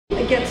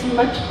It gets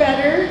much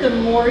better the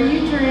more you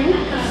drink.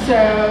 So,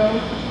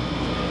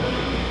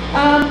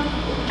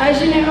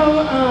 as you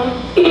know,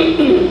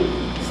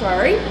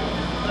 sorry,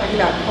 I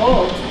got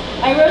cold.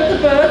 I wrote the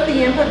book, The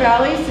Yampa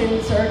Valley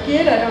Sin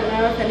Circuit. I don't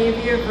know if any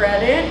of you have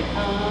read it,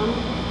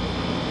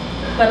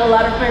 but a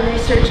lot of my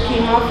research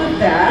came off of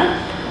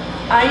that.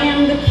 I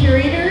am the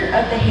curator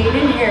of the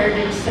Hayden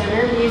Heritage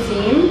Center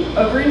Museum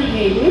over in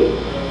Hayden.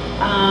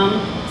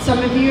 Some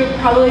of you have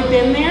probably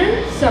been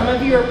there. Some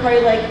of you are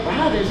probably like,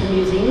 wow, there's a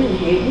museum in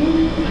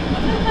Hayden.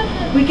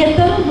 We get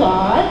that a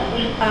lot.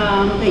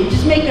 They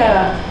just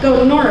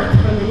go north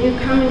from the new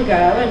Come and Go,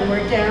 and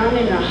we're down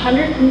in a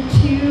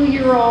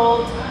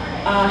 102-year-old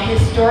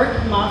historic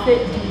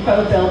Moffett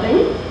Depot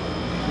building,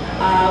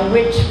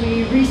 which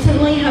we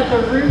recently had the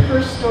roof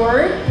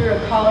restored through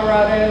a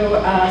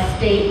Colorado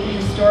State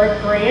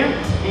Historic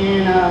Grant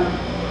and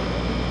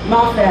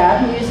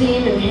Moffett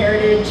Museum and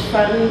Heritage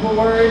Fund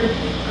Board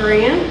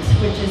grant,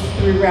 which is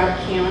through Routt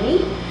County.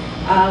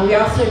 We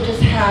also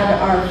just had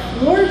our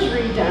floors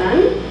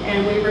redone,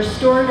 and we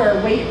restored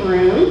our weight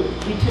room.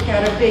 We took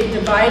out a big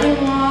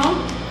dividing wall,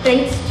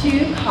 thanks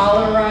to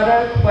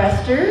Colorado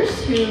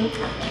Questers who,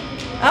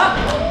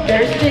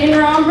 there's Jane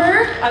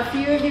Romberg. A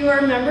few of you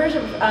are members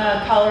of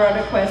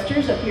Colorado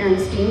Questers up here in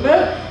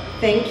Steamboat.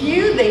 Thank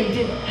you. They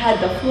had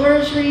the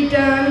floors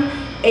redone.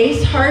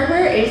 Ace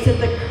Hardware, Ace at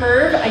the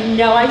Curve. I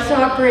know I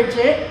saw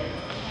Bridget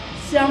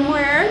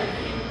somewhere,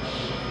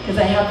 because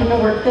I happen to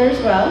work there as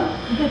well.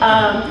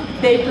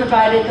 They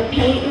provided the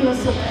paint and the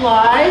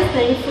supplies.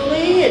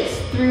 Thankfully,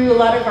 it's through a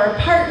lot of our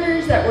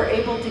partners that we're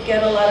able to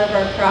get a lot of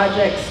our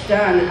projects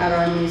done at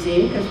our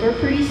museum, because we're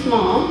pretty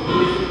small.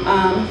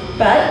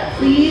 But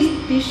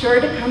please be sure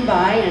to come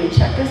by and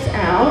check us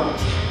out.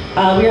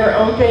 We are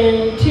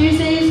open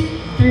Tuesdays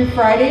through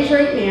Fridays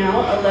right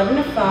now, 11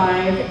 to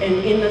 5,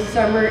 and in the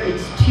summer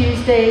it's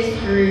Tuesdays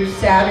through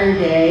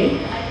Saturday,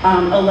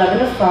 11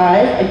 to 5.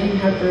 I do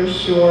have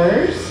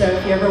brochures, so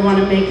if you ever want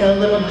to make a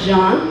little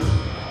jaunt,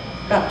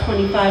 about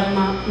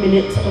 25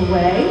 minutes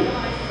away,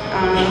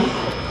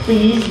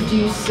 please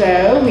do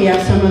so. We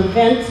have some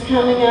events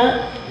coming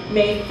up.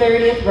 May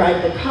 30th,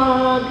 Ride the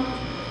Cog.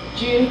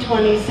 June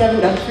 27th,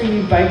 that's for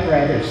you bike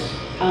riders.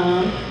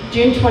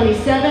 June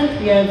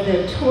 27th, we have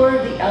the tour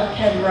of the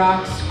Elkhead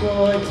Rock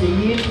School. It's a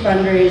huge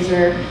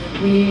fundraiser.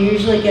 We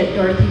usually get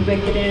Dorothy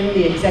Wickeden,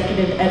 the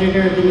executive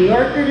editor of the New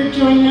Yorker, to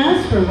join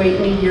us. We're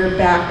waiting to hear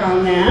back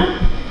on that.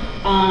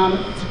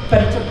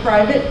 But it's a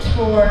private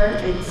tour.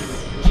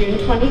 It's June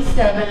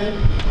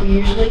 27th. We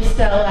usually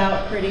sell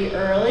out pretty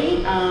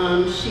early.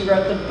 She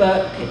wrote the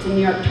book. It's a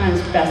New York Times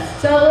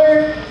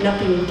bestseller,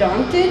 Nothing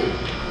Daunted.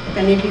 If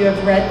any of you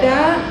have read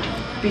that,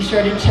 be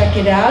sure to check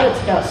it out.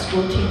 It's about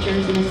school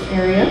teachers in this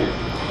area.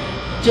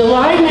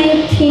 July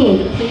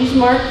 19th, please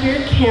mark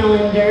your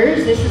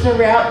calendars. This is a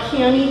Routt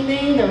County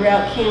thing, the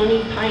Routt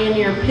County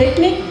Pioneer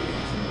Picnic.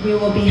 We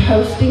will be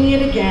hosting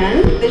it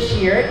again this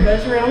year. It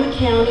goes around the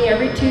county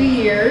every 2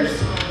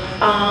 years.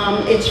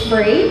 It's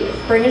free.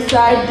 Bring a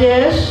side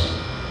dish,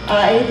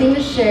 anything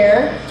to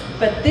share.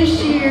 But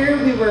this year,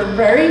 we were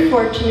very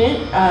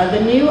fortunate.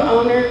 The new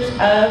owners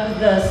of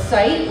the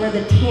site where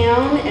the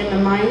town and the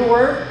mine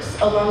works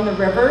along the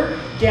river,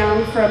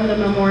 down from the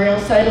memorial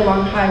site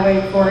along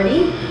Highway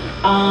 40,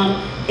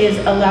 is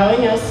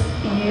allowing us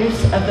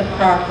use of the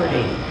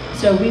property.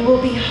 So we will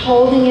be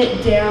holding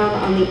it down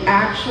on the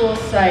actual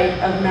site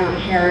of Mount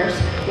Harris.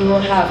 We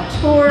will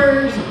have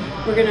tours.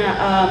 We're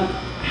gonna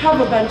have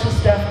a bunch of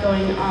stuff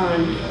going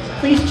on.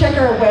 Please check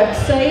our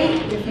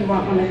website if you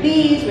want one of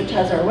these, which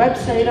has our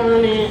website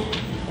on it,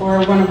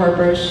 or one of our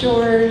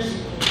brochures.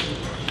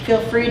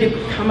 Feel free to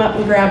come up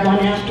and grab one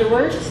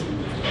afterwards.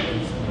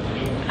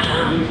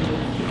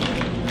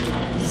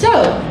 So,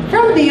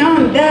 from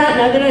beyond that,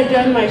 now that I've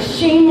done my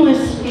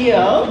shameless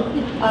spiel,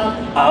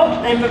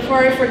 and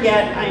before I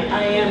forget,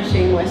 I am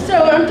shameless. So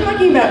I'm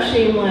talking about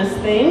shameless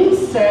things.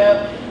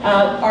 So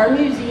our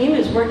museum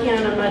is working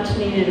on a much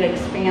needed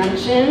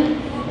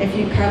expansion. If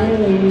you come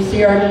and you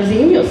see our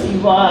museum, you'll see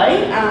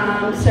why.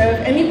 So if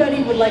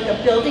anybody would like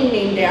a building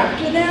named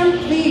after them,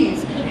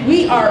 please,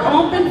 we are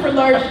open for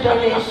large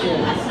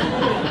donations.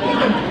 We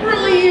could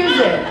really use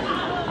it.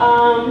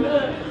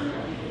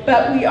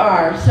 But we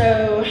are,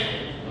 so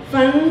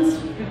funds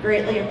we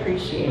greatly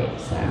appreciate.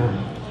 So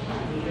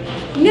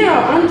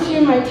now on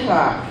to my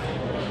talk.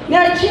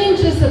 Now I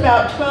changed this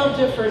about 12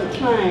 different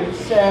times,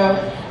 so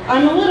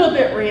I'm a little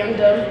bit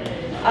random.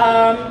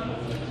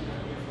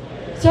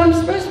 So I'm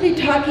supposed to be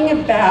talking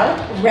about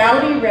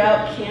Rowdy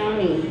Routt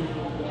County.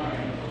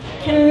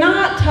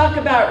 Cannot talk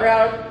about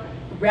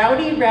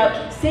Rowdy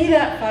Routt, say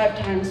that 5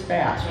 times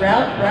fast.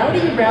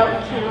 Rowdy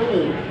Routt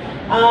County.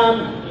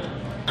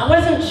 I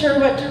wasn't sure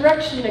what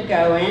direction to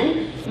go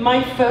in.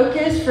 My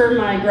focus for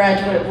my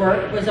graduate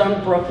work was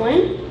on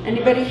Brooklyn.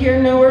 Anybody here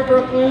know where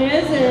Brooklyn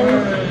is?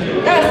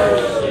 Yes.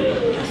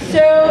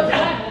 So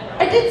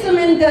I did some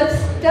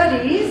in-depth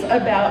studies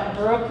about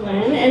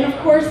Brooklyn and of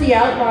course the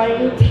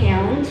outlying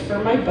towns for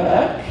my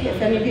book.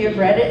 If any of you have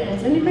read it,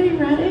 has anybody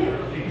read it?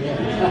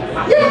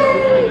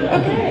 Yay!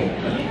 Okay.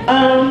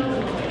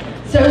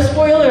 So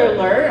spoiler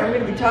alert, I'm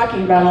going to be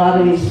talking about a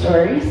lot of these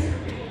stories.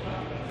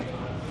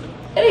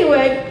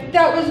 Anyway,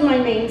 that was my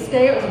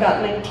mainstay. It was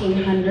about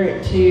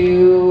 1900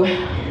 to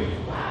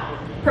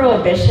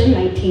Prohibition,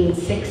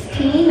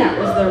 1916. That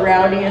was the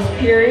rowdiest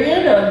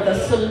period of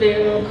the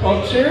saloon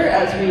culture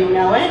as we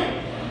know it.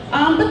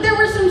 But there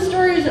were some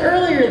stories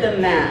earlier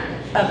than that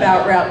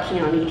about Routt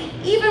County,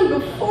 even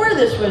before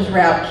this was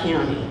Routt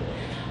County.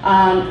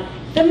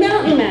 The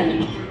Mountain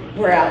Men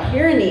were out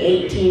here in the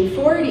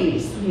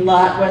 1840s. A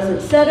lot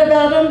wasn't said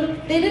about them.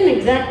 They didn't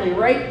exactly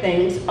write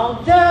things,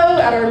 although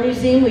at our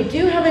museum we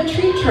do have a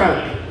tree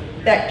trunk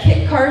that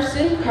Kit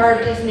Carson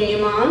carved his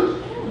name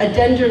on, a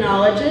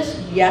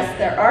dendronologist. Yes,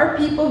 there are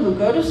people who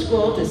go to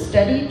school to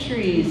study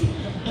trees,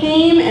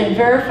 came and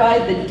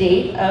verified the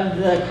date of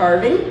the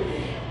carving.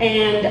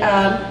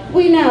 And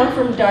we know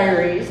from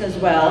diaries as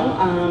well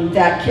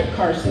that Kit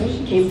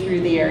Carson came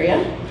through the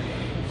area.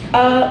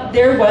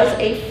 There was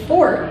a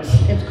fort.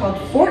 It's called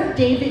Fort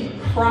David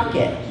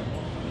Crockett.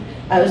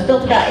 It was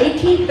built about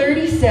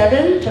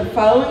 1837, the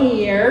following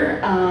year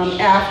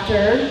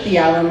after the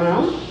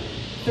Alamo.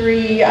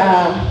 3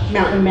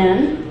 mountain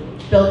men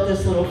built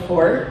this little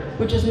fort,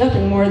 which is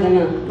nothing more than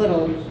a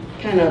little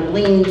kind of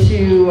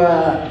lean-to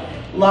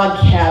log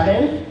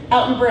cabin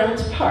out in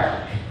Browns Park,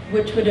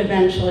 which would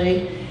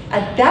eventually,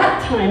 at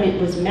that time it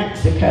was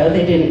Mexico,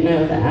 they didn't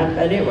know that,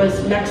 but it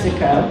was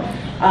Mexico,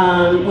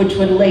 which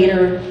would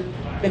later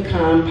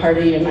become part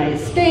of the United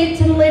States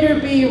and later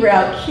be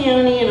Routt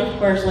County, and of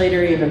course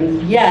later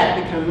even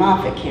yet become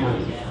Moffat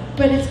County.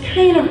 But it's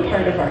kind of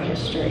part of our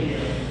history.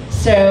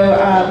 So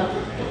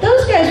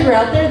those guys were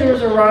out there. There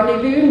was a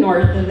rendezvous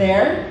north of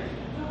there.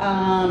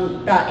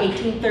 About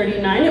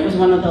 1839, it was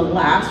one of the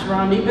last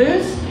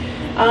rendezvous,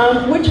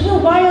 which were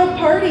wild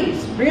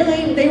parties.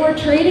 Really, they were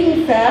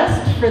trading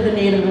fest for the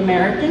Native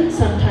Americans,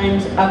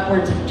 sometimes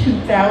upwards of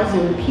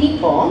 2,000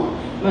 people,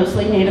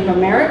 mostly Native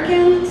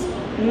Americans,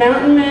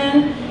 mountain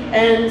men,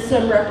 and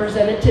some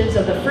representatives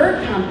of the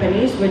fur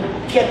companies would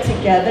get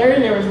together,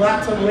 and there was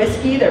lots of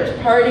whiskey, there was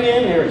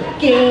partying, there was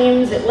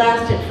games, it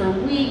lasted for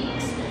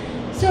weeks.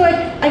 So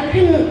I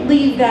couldn't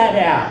leave that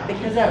out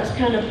because that was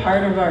kind of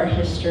part of our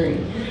history.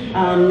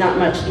 Not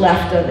much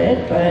left of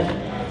it, but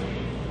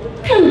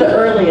kind of the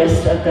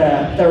earliest of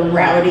the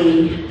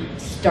rowdy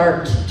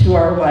start to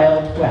our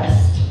Wild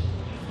West.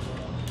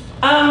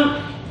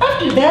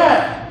 After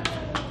that,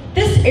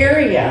 this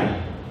area,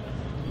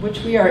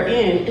 which we are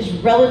in, is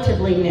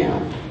relatively new.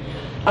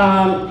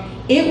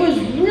 It was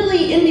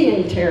really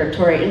Indian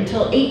territory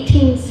until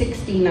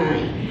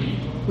 1869.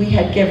 We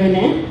had given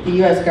it, the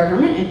US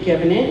government had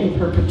given it in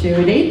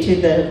perpetuity to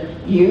the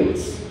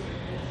Utes,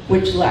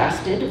 which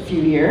lasted a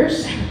few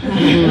years.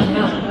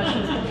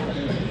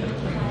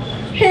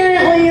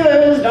 Apparently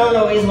those don't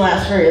always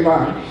last very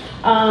long.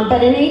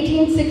 But in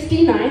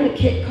 1869, the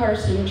Kit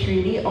Carson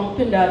Treaty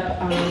opened up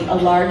a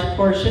large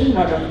portion,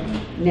 what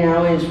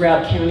now is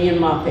Routt County and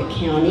Moffat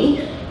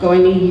County,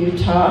 going to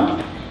Utah,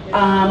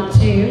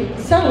 to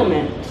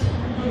settlement.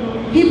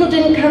 People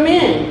didn't come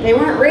in, they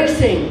weren't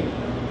racing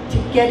to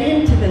get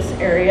into this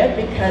area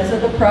because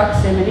of the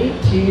proximity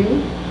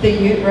to the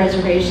Ute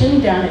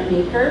Reservation down at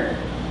Meeker.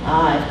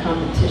 I have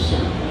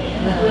competition.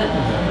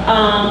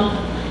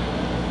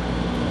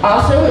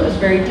 Also, it was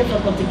very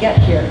difficult to get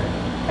here.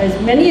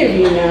 As many of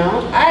you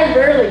know, I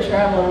rarely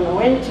travel in the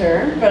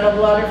winter, but a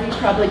lot of you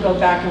probably go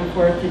back and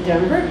forth to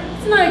Denver.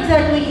 It's not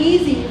exactly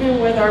easy,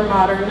 even with our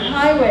modern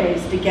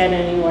highways, to get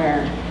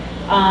anywhere.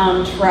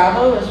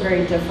 Travel was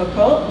very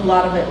difficult. A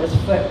lot of it was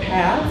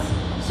footpaths.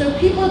 So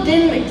people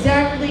didn't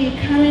exactly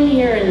come in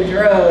here in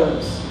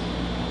droves.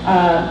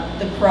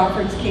 The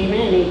Crawfords came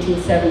in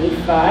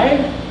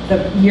 1875.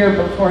 The year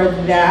before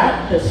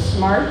that, the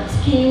Smarts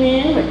came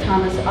in with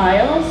Thomas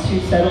Isles, who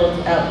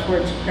settled out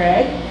towards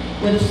Craig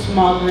with a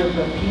small group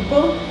of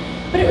people.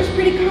 But it was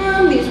pretty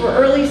calm. These were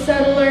early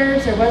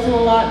settlers. There wasn't a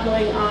lot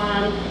going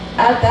on.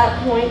 At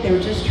that point, they were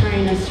just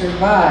trying to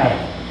survive.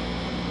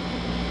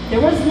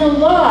 There wasn't a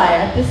law.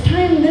 At this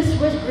time, this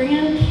was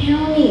Grand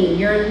County.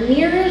 Your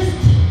nearest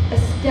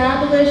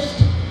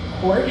established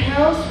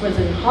courthouse was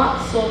in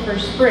Hot Sulphur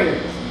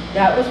Springs.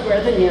 That was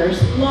where the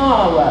nearest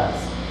law was.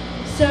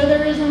 So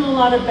there isn't a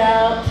lot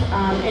about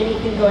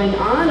anything going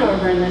on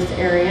over in this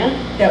area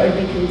that would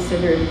be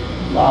considered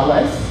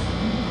lawless.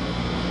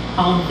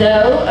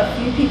 Although a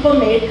few people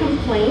made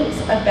complaints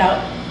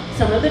about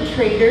some of the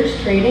traders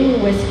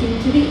trading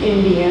whiskey to the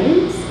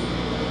Indians,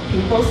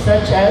 people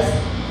such as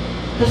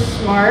the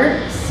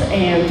Smarts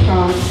and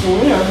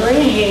Thompson over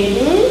in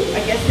Hayden.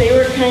 I guess they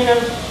were kind of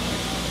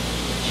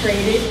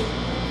traded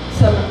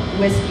some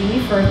whiskey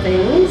for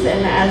things,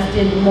 and as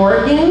did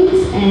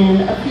Morgan's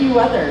and a few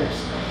others.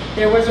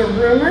 There was a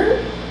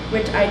rumor,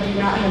 which I do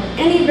not have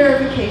any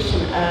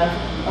verification of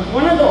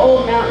one of the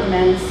old mountain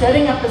men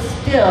setting up a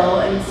still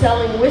and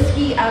selling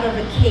whiskey out of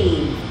a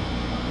cave.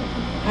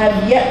 I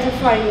have yet to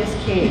find this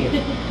cave.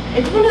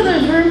 It's one of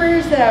those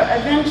rumors that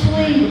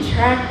eventually you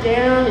track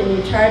down and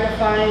you try to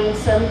find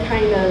some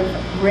kind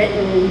of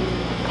written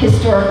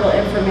historical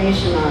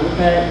information on,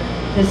 but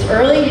This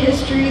early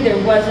history, there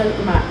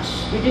wasn't much.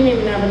 We didn't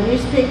even have a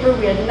newspaper,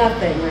 we had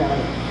nothing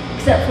really,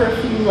 except for a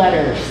few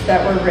letters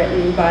that were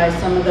written by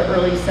some of the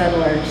early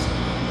settlers,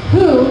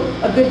 who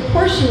a good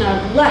portion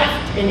of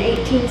left in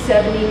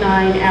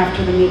 1879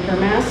 after the Meeker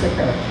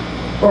Massacre,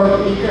 or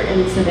Meeker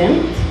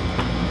Incident.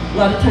 A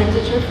lot of times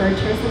it's referred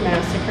to as the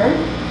massacre.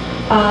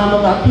 A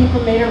lot of people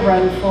made a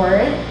run for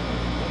it,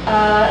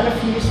 and a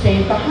few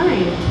stayed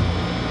behind.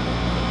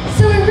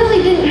 So we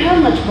really didn't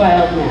have much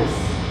wildness.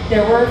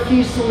 There were a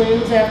few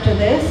saloons after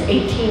this.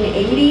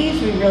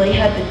 1880s, we really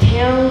had the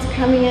towns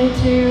coming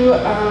into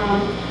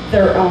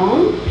their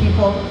own.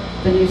 People,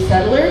 the new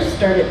settlers,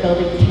 started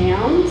building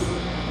towns,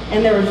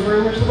 and there was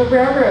rumors of the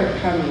railroad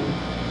coming.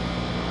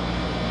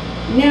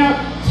 Now,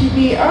 to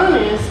be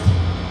honest,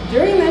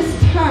 during this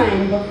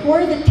time,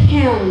 before the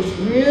towns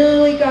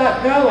really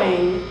got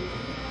going,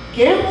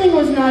 gambling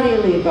was not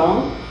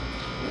illegal,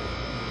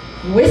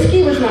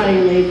 whiskey was not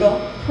illegal,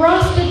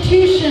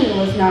 prostitution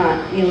was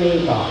not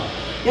illegal.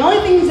 The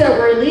only things that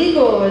were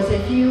illegal was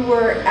if you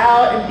were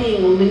out and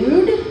being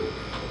lewd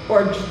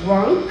or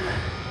drunk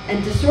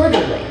and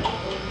disorderly.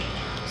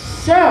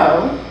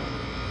 So,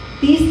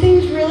 these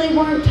things really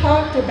weren't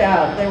talked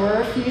about. There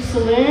were a few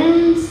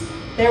saloons,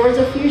 there was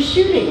a few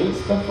shootings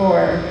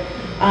before.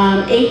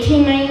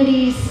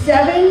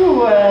 1897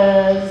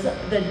 was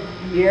the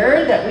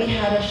year that we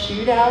had a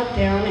shootout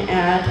down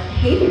at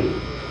Hayden.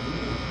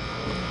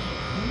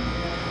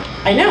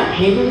 I know,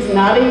 Hayden's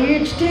not a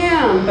huge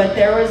town, but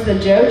there was the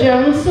Joe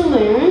Jones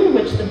Saloon,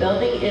 which the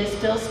building is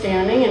still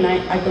standing, and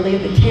I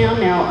believe the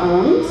town now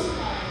owns.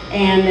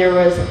 And there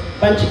was a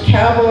bunch of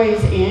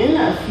cowboys in,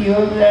 a few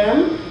of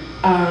them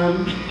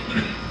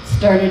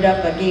started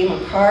up a game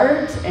of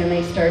cards, and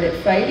they started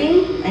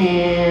fighting.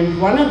 And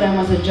one of them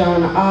was a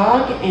John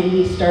Ogg, and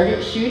he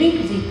started shooting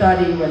because he thought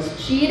he was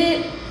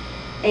cheated.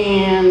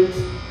 And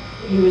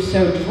he was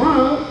so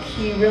drunk,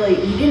 he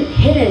didn't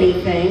hit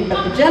anything,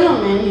 but the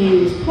gentleman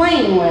he was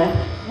playing with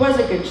was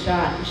a good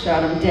shot and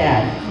shot him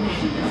dead.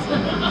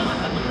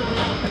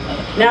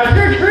 Now I've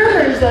heard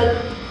rumors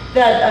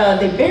that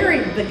they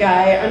buried the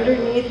guy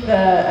underneath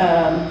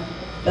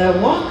the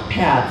walk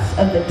paths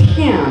of the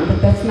town,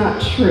 but that's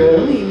not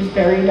true. He was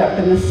buried up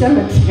in the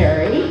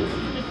cemetery,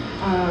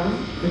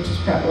 which is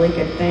probably a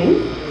good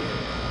thing.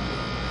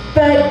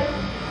 But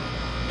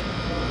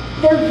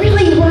there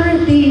really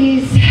weren't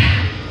these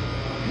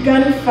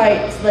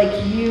gunfights like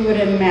you would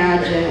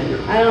imagine.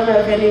 I don't know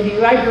if any of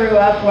you, I grew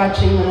up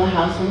watching Little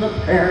House on the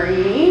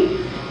Prairie,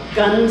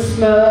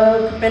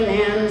 Gunsmoke,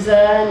 Bonanza,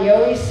 and you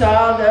always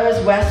saw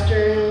those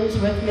westerns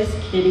with Miss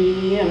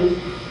Kitty and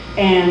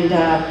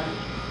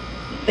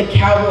the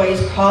cowboys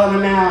calling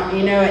them out,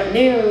 you know, at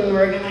noon,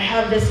 we're gonna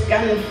have this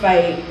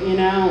gunfight, you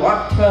know,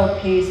 walk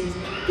 12 paces.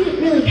 It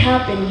didn't really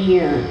happen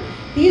here.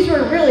 These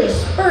were really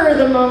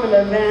spur-of-the-moment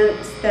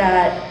events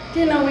that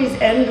didn't always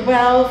end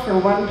well for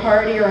one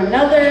party or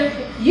another.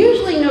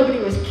 Usually nobody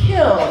was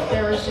killed.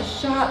 There was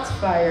just shots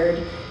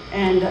fired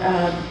and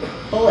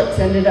bullets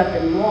ended up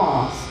in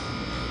walls.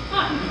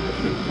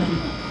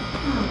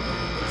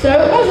 So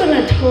it wasn't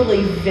a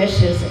totally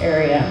vicious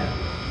area.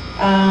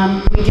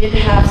 We did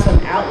have some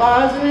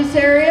outlaws in this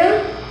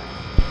area.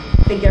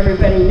 I think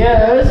everybody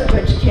knows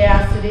Butch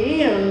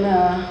Cassidy and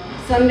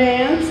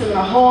Sundance and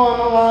the Hole in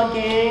the Wall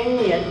gang.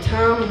 We had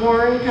Tom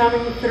Horn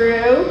coming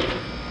through.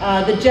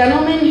 The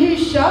gentleman who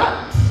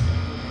shot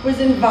was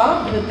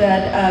involved with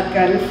that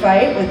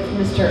gunfight with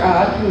Mr.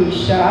 Ogg, who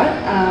he shot.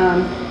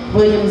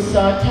 William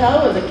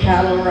Sawtell was a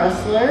cattle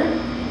rustler.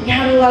 We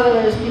had a lot of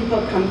those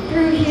people come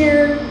through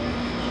here.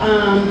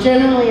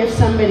 Generally, if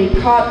somebody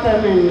caught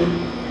them and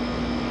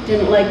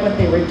didn't like what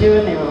they were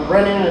doing, they were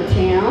running out of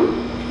town.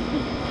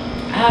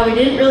 We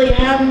didn't really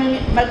have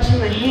much in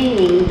the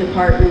hanging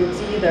departments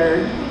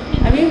either.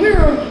 I mean, we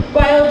were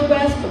Wild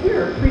West, but we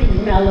were a pretty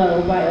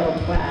mellow Wild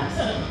West.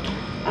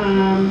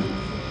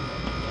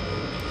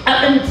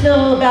 Up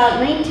until about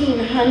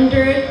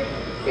 1900,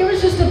 it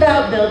was just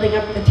about building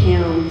up the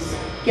towns,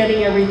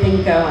 getting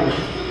everything going.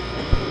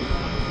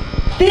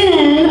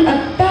 Then,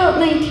 about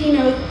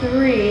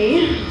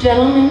 1903, a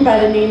gentleman by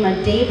the name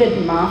of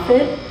David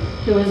Moffett,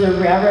 who was a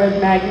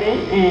railroad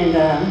magnate and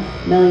a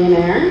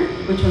millionaire,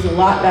 which was a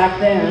lot back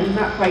then,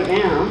 not quite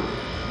now,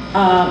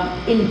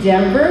 in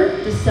Denver,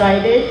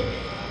 decided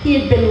he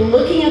had been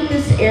looking at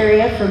this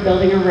area for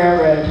building a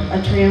railroad,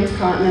 a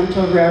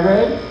transcontinental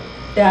railroad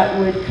that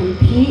would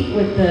compete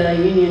with the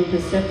Union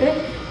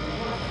Pacific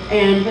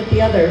and with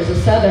the others, the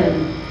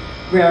southern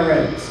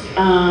railroads.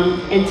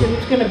 And so he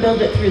was going to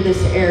build it through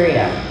this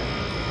area.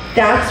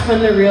 That's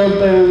when the real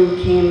boom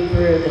came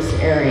through this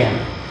area.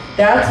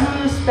 That's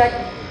when the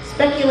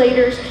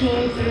speculators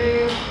came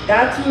through,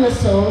 that's when the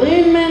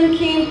saloon men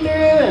came through,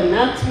 and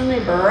that's when they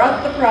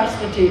brought the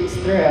prostitutes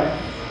through.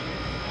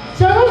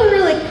 So I wasn't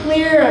really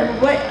clear on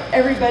what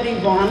everybody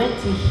wanted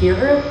to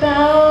hear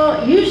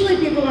about. Usually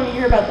people want to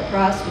hear about the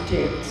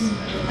prostitutes.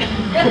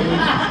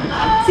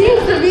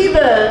 Seems to be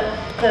the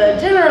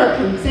general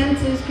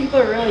consensus. People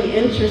are really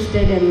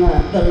interested in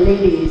the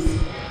ladies.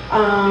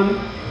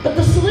 But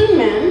the saloon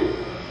men,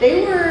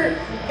 They were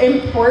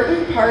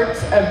important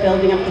parts of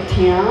building up the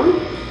town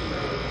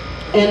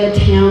and the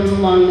towns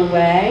along the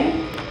way.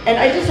 And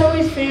I just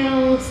always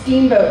found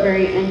Steamboat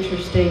very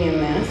interesting in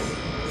this.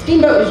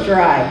 Steamboat was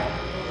dry.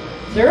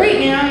 So right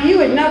now, you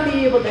would not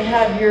be able to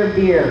have your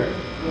beer.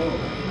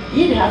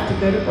 You'd have to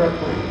go to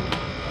Brooklyn.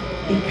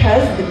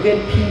 Because the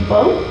good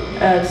people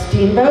of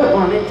Steamboat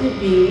wanted to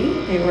be,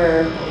 they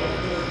were,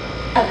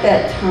 at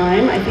that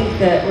time, I think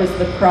that was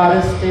the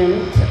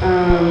Protestant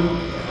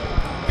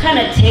kind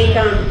of take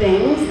on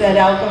things, that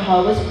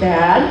alcohol was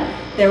bad.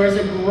 There was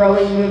a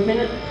growing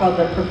movement called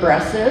the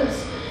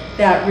Progressives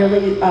that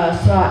really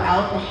saw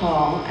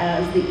alcohol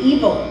as the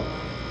evil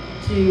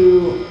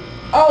to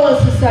all of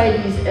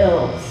society's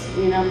ills.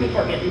 You know, people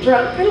are getting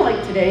drunk, kind of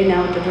like today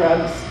now with the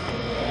drugs.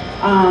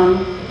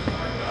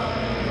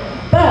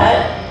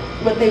 But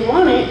what they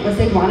wanted was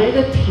they wanted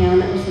a town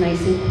that was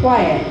nice and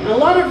quiet. And a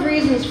lot of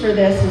reasons for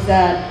this is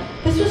that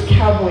this was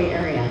cowboy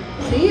area.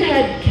 So you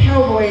had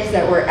cowboys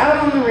that were out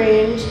on the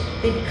range,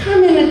 they'd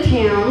come into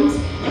towns,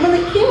 and when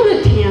they came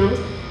into towns,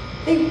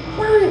 they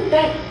weren't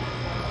that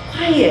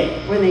quiet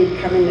when they'd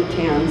come into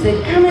towns.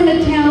 They'd come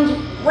into towns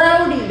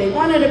rowdy, they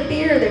wanted a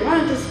beer, they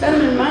wanted to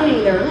spend their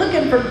money, they were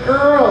looking for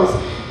girls,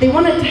 they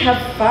wanted to have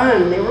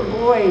fun, they were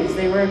boys,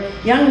 they were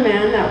young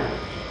men that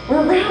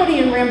were rowdy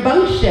and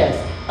rambunctious.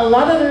 A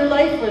lot of their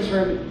life was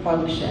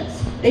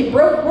rambunctious. They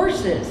broke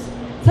horses.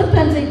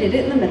 Sometimes they did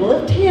it in the middle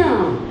of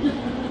town.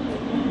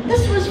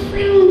 This was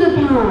frowned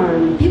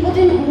upon. People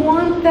didn't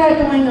want that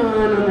going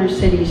on their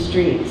city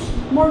streets.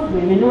 More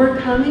women were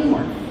coming,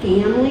 more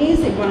families.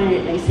 They wanted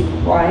it nice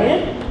and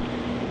quiet.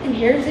 And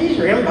here's these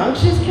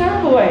rambunctious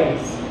cowboys.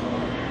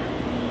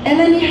 And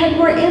then you had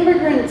more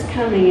immigrants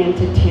coming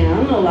into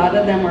town. A lot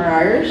of them were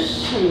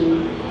Irish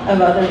and of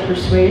other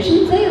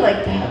persuasions. They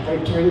liked to have their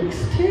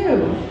drinks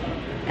too.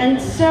 And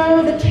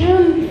so the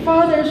town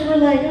fathers were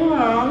like,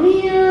 oh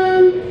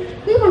man,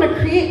 we want to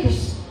create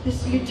this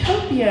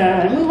utopia,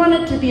 and we want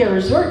it to be a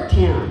resort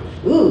town.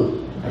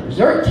 Ooh, a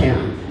resort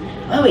town.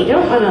 Well, we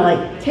don't want to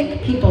like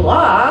tick people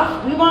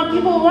off. We want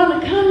people who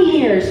want to come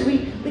here. So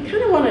we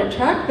kind of want to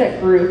attract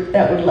that group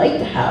that would like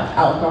to have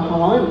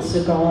alcohol and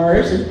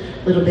cigars and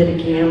a little bit of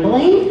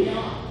gambling.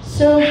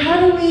 So how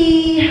do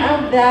we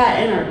have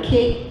that in our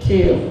cake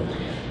too?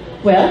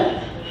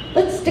 Well,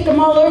 let's stick them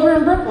all over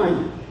in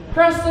Brooklyn,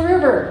 across the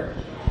river.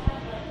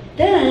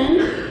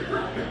 Then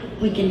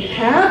we can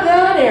have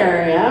that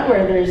area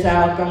where there's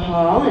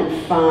alcohol and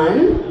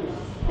fun,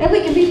 and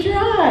we can be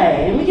dry,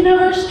 and we can have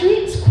our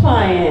streets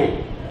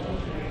quiet.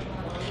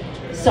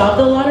 Solved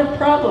a lot of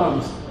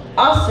problems.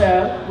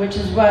 Also, which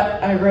is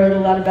what I wrote a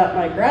lot about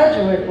my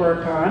graduate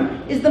work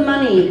on, is the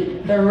money,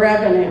 the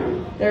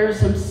revenue. There's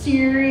some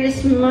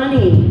serious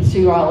money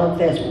to all of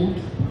this. I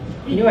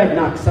knew I'd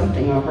knock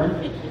something over.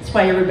 That's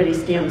why everybody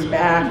stands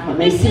back when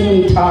they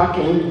see me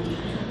talking.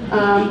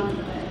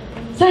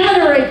 So I had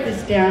to write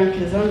this down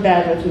because I'm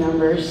bad with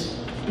numbers.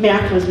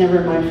 Math was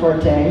never my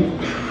forte.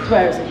 That's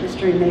why I was a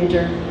history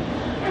major.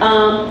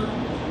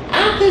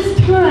 At this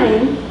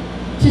time,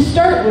 to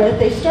start with,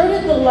 they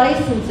started the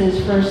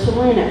licenses for a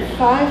saloon at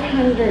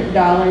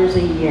 $500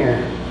 a year.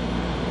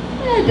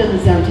 It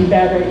doesn't sound too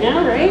bad right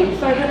now, right?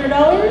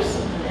 $500?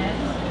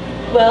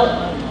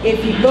 Well,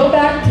 if you go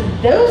back to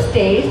those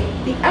days,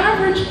 the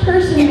average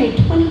person made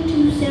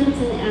 22 cents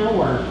an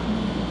hour.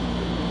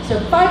 So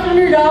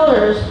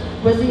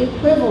 $500 was the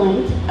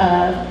equivalent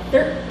of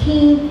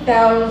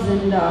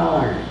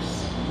 $13,000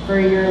 for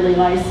a yearly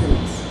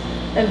license.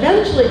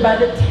 Eventually, by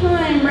the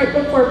time right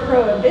before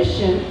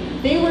Prohibition,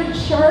 they were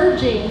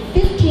charging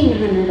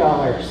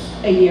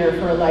 $1,500 a year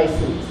for a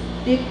license,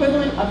 the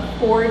equivalent of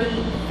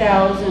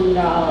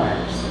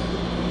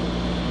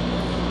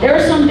 $40,000. There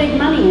was some big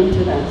money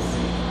into this.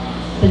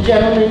 The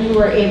gentlemen who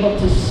were able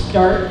to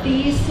start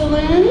these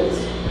saloons,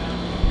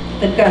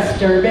 the Gus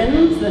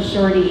Durbins, the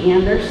Shorty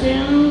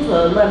Andersons,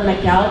 the Lem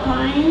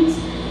McAlpines,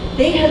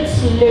 they had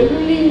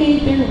slowly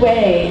made their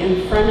way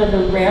in front of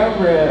the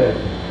railroad.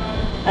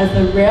 As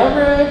the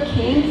railroad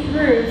came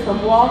through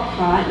from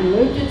Walcott and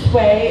moved its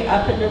way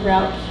up into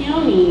Routt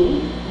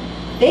County,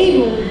 they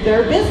moved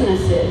their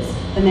businesses.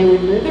 And they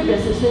would move their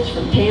businesses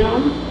from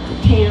town to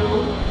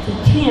town to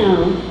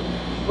town,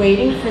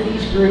 waiting for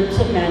these groups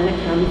of men to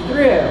come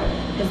through.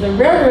 Because the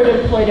railroad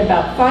employed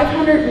about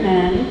 500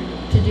 men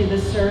to do the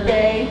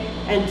survey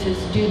and to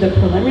do the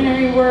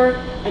preliminary work.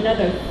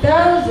 Another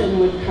 1,000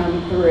 would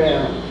come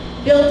through,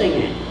 building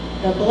it,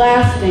 the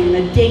blasting,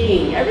 the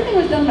digging. Everything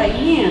was done by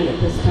hand at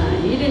this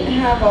time. You didn't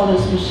have all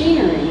this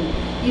machinery.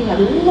 You had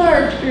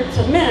large groups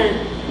of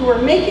men who were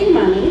making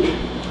money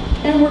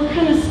and were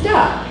kind of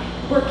stuck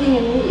working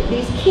in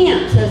these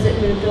camps as it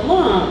moved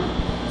along.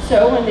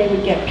 So when they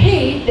would get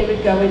paid, they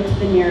would go into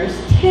the nearest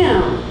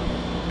town,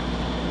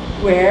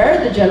 where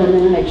the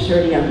gentlemen like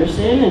Shorty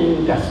Anderson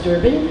and Gus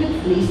Durbin could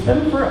fleece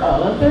them for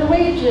all of their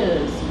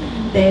wages.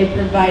 They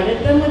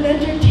provided them with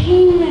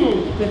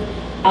entertainment, with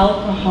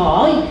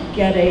alcohol. You could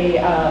get a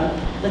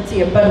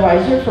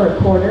Budweiser for a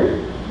quarter,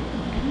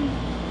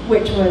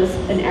 which was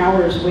an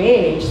hour's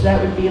wage. So that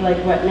would be like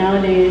what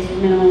nowadays,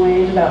 minimum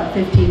wage, about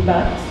 15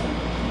 bucks.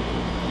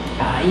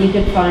 You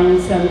could find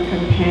some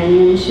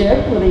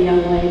companionship with a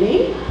young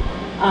lady.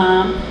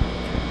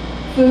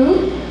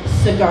 Food,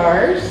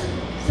 cigars.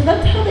 So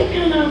that's how they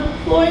kind of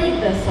employed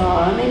this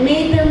all, and they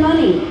made their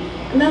money.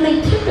 And then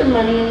they took their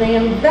money and they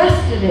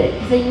invested it,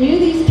 because they knew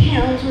these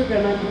towns were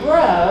going to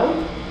grow,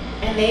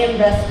 and they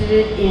invested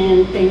it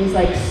in things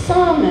like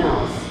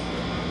sawmills,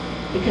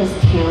 because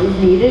towns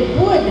needed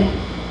wood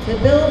to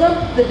build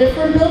up the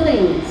different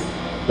buildings,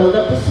 build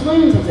up the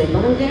saloons as they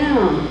burned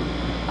down.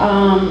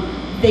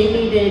 They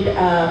needed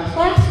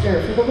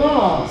plaster for the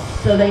walls,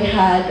 so they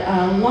had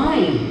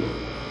lime.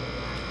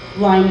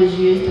 Lime is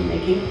used in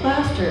making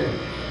plaster.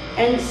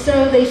 And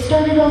so they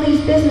started all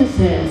these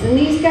businesses, and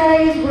these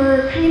guys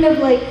were kind of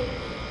like,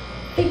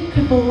 they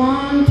could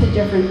belong to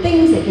different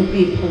things. They could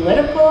be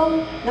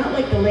political, not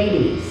like the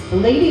ladies. The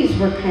ladies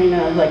were kind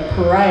of like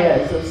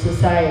pariahs of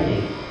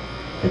society.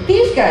 But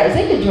these guys,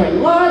 they could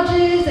join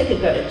lodges, they could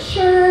go to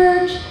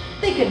church,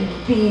 they could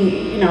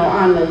be,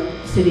 on the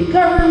city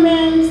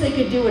governments, they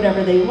could do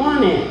whatever they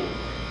wanted.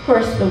 Of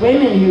course, the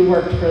women who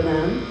worked for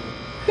them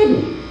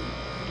couldn't.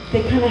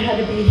 They kind of had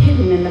to be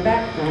hidden in the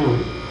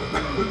background.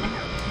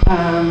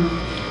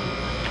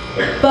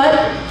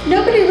 But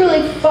nobody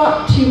really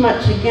fought too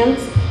much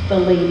against the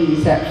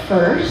ladies at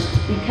first,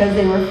 because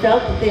they were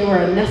felt that they were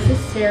a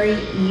necessary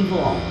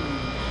evil.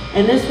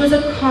 And this was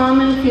a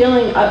common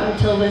feeling up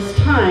until this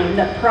time,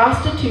 that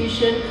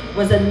prostitution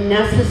was a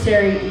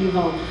necessary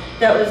evil.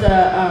 That was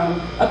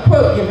a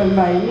quote given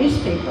by a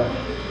newspaper.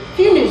 A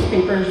few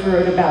newspapers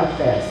wrote about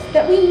this,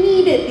 that we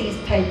needed these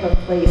type of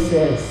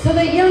places so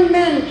that young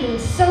men can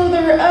sow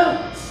their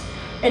oats,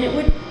 and it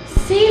would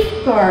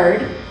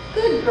safeguard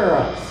good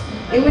girls.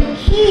 It would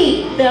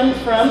keep them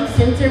from,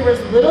 since there was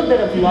little bit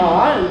of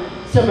law and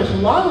so much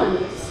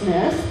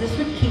lawlessness, this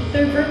would keep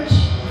their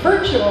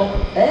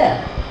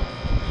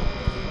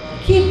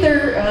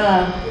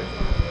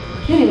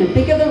can't even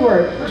think of the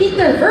word, keep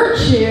their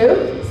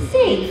virtue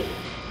safe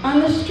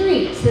on the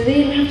street, so they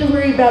didn't have to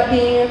worry about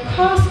being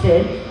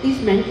accosted.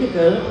 These men could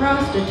go to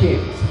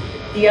prostitutes.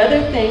 The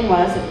other thing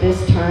was, at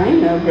this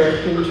time, no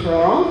birth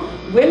control.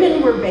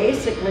 Women were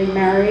basically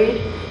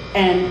married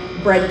and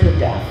bred to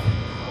death.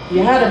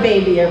 You had a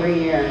baby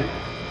every year,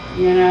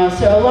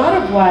 so a lot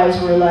of wives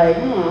were like,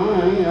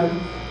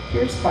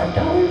 here's $5,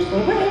 go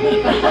away.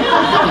 They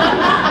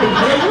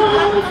did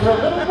alone for a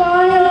little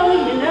while,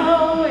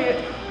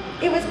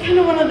 it was kind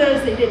of one of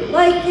those, they didn't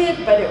like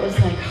it, but it was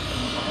like,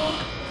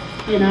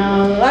 the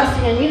last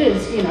thing I need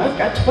is, I've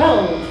got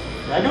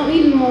 12, I don't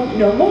need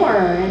no more.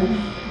 And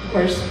of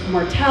course,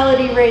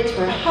 mortality rates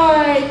were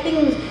high,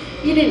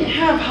 you didn't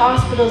have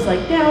hospitals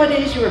like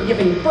nowadays, you were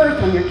giving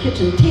birth on your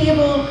kitchen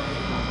table.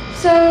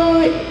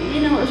 So,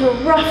 it was a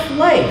rough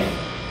life.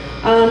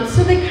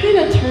 So they kind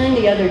of turned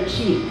the other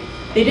cheek.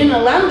 They didn't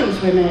allow these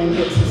women in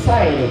good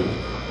society.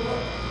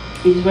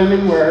 These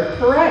women were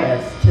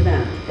pariahs to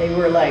them. They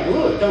were like,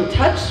 ooh, don't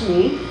touch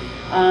me.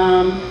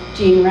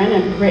 Jean Wren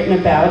had written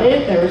about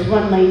it. There was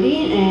one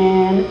lady,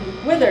 and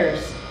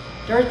Withers,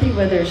 Dorothy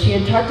Withers, she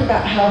had talked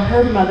about how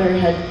her mother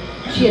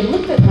she had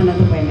looked at one of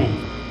the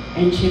women,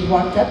 and she had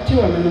walked up to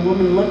him, and the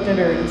woman looked at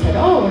her and said,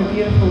 oh, what a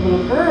beautiful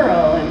little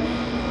girl. And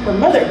her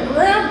mother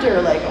grabbed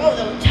her like, oh,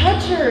 don't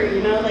touch her,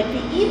 like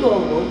the evil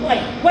will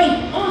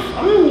wipe off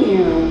on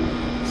you.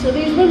 So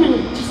these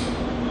women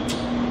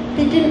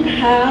they didn't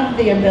have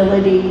the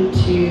ability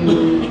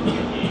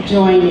to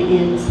join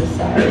in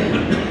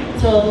society.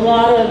 So a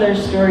lot of their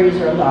stories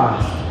are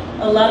lost.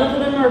 A lot of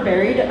them are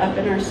buried up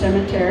in our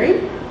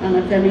cemetery. I don't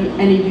know if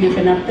any of you have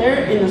been up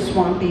there in the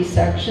swampy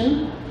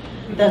section.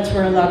 That's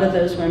where a lot of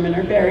those women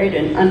are buried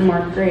in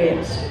unmarked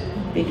graves,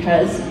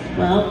 because,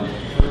 well,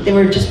 they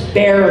were just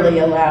barely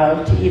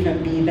allowed to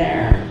even be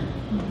there.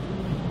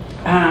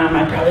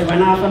 I probably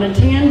went off on a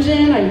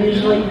tangent, I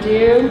usually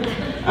do.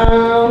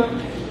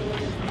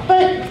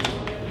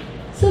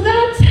 So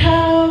that's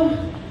how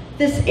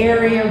this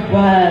area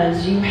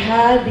was. You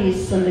had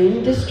these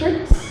saloon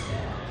districts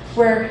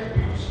where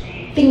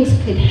things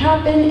could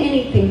happen,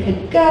 anything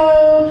could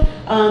go.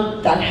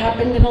 That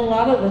happened in a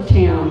lot of the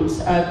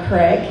towns.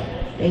 Craig,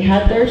 they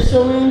had their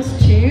saloons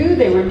too.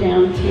 They were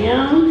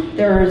downtown.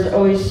 There was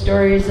always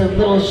stories of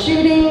little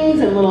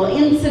shootings and little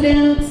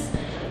incidents.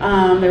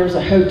 There was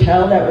a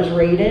hotel that was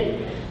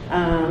raided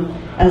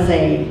as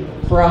a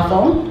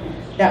brothel.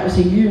 That was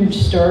a huge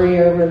story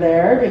over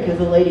there, because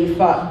the lady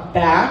fought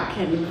back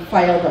and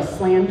filed a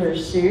slander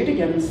suit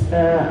against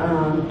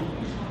the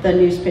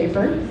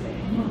newspaper.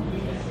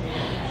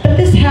 But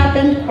this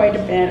happened quite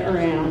a bit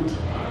around.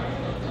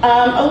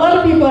 A lot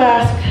of people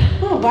ask,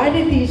 oh, why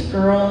did these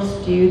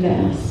girls do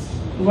this?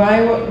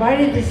 Why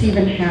did this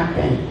even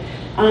happen?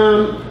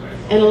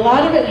 And a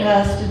lot of it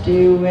has to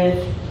do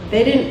with,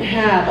 they didn't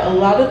have, a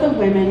lot of the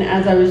women,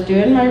 as I was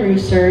doing my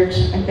research,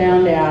 I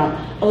found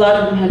out a lot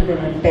of them had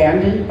been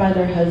abandoned by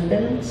their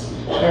husbands.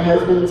 Their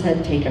husbands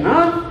had taken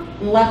off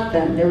and left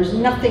them. There was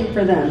nothing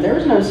for them. There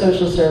was no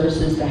social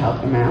services to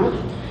help them out.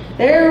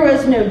 There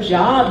was no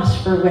jobs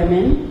for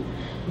women.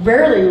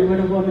 Rarely would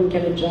a woman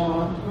get a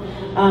job.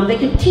 They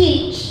could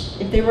teach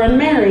if they were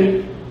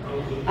unmarried,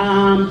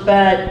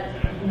 but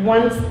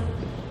once,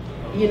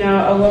 you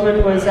know, a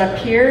woman was up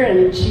here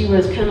and she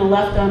was kind of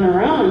left on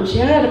her own, she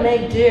had to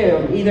make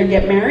do. Either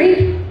get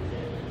married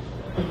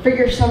or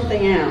figure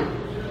something out.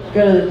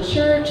 Go to the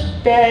church,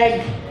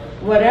 beg,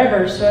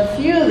 whatever. So a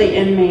few of the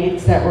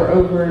inmates that were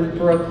over in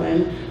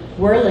Brooklyn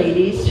were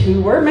ladies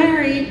who were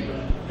married,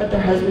 but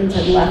their husbands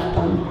had left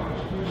them.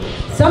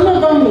 Some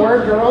of them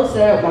were girls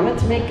that wanted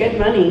to make good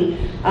money.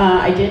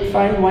 I did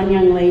find one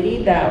young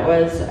lady that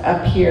was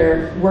up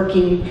here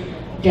working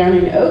down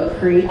in Oak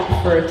Creek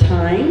for a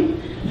time.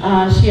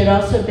 She had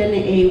also been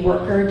a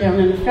worker down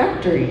in the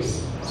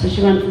factories. So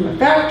she went from a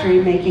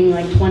factory making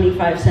like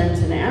 25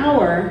 cents an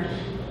hour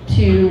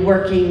to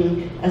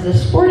working as a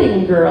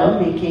sporting girl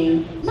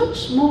making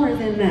much more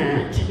than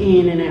that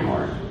in an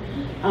hour.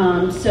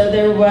 So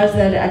there was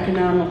that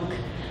economic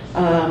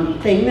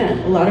thing that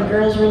a lot of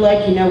girls were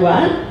like, you know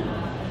what?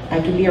 I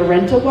can be a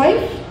rental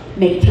wife,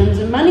 make tons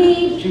of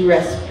money,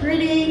 dress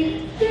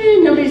pretty,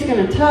 nobody's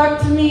gonna talk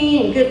to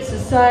me in good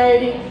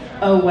society.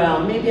 Oh well,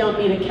 maybe I'll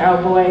meet a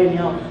cowboy and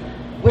he'll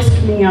whisk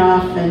me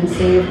off and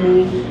save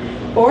me.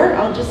 Or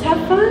I'll just have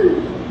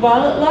fun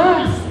while it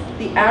lasts.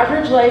 The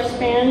average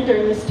lifespan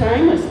during this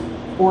time was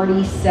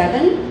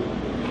 47.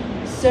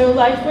 So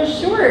life was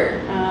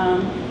short.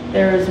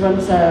 There was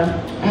once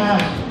a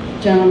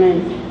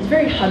gentleman, he was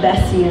very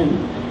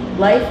Hobbesian.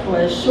 Life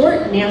was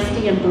short,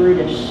 nasty, and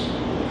brutish.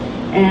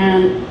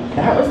 And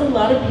that was a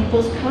lot of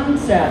people's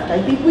concept.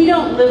 I think we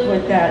don't live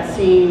with that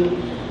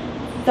same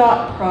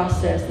thought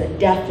process that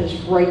death is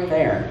right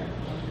there.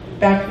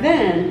 Back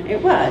then,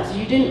 it was.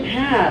 You didn't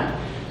have,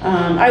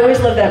 I always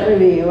love that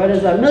movie, what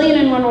is it,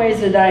 1,000,001 Ways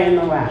to Die in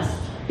the West?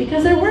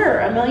 Because there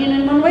were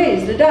 1,000,001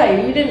 ways to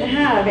die. You didn't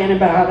have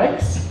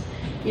antibiotics.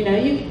 You know,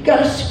 you got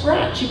a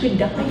scratch, you could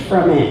die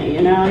from it.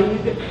 You know,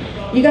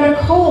 you got a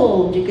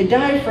cold, you could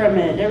die from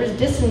it. There was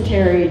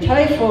dysentery,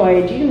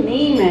 typhoid, you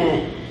name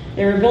it.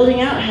 They were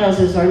building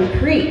outhouses on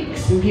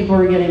creeks and people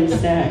were getting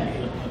sick.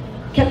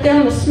 Kept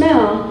down the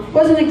smell.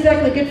 Wasn't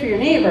exactly good for your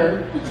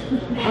neighbor.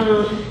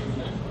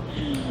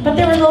 But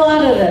there was a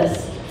lot of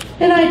this.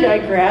 And I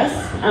digress.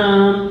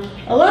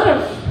 A lot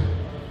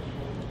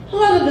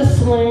of the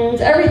saloons,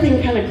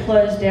 everything kind of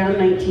closed down in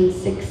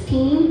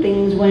 1916.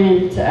 Things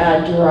went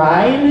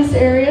dry in this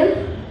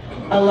area.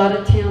 A lot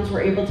of towns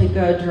were able to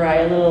go dry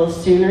a little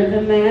sooner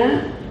than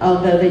that,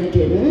 although they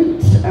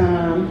didn't.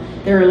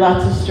 There were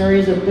lots of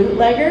stories of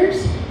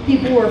bootleggers.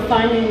 People were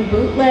finding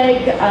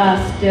bootleg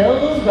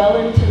stills well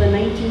into the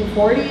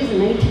 1940s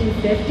and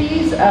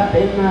 1950s up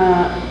in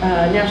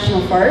the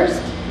National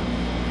Forest.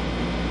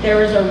 There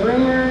was a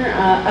rumor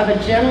of a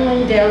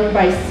gentleman down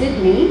by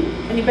Sydney.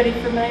 Anybody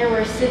familiar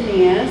where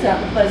Sydney is,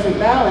 out in Pleasant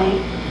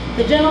Valley?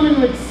 The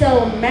gentleman would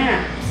sell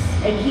maps,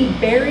 and he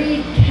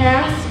buried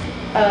casks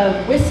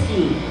of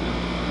whiskey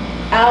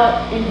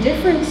out in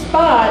different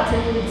spots,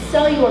 and he would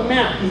sell you a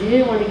map because he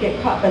didn't want to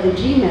get caught by the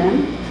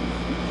G-men.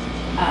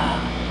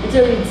 And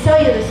so he'd sell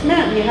you this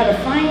map, and you had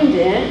to find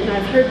it. And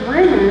I've heard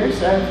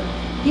rumors of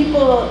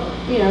people,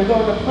 you know,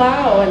 going to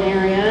plow an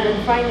area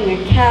and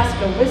finding a cask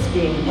of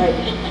whiskey, like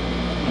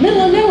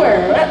middle of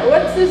nowhere.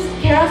 What's this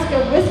cask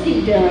of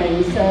whiskey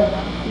doing? So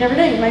you never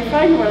know. You might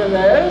find one of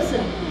those,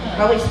 and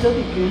probably still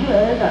be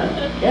good.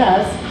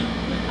 Yes.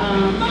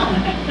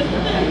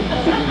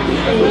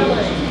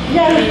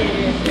 Yeah.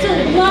 So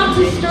lots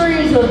of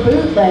stories of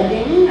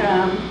bootlegging.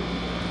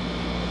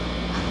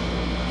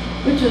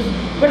 Which is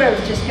what I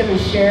was just going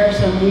to share,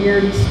 some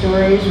weird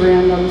stories,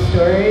 random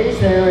stories.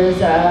 There was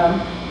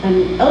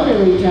an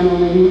elderly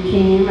gentleman who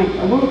came.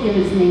 I won't give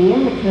his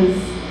name because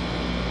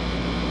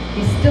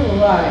he's still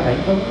alive, I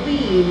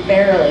believe,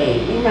 barely.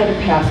 He might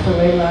have passed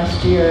away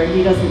last year.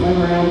 He doesn't live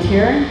around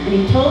here. And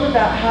he told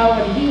about how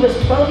when he was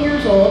 12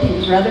 years old, he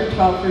was rather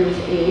tall for his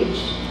age,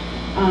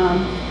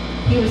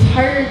 he was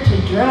hired to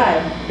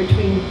drive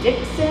between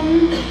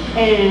Dixon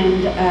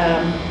and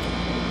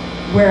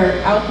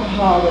where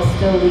alcohol was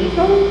still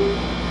legal,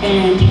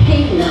 and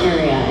Hayden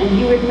area. And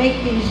he would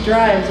make these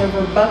drives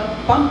over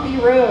bumpy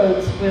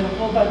roads with a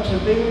whole bunch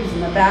of booze in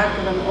the back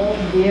of an old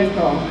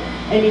vehicle.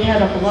 And he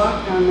had a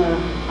block on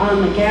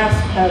the gas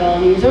pedal,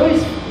 and he was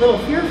always a little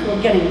fearful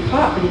of getting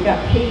caught, but he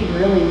got paid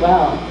really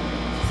well.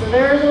 So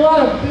there was a lot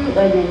of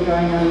bootlegging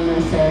going on in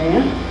this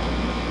area.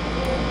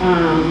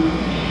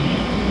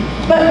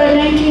 But by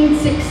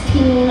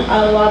 1916,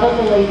 a lot of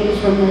the ladies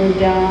were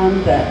moved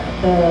on,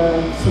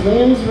 the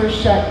saloons were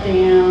shut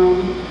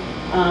down,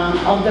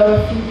 although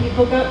a few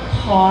people got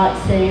caught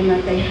saying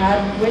that they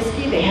had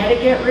whiskey, they had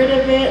to get rid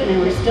of it, and they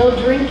were still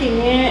drinking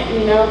it,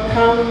 you know,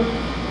 come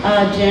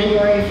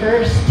January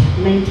 1st,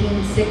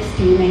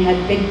 1916, they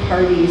had big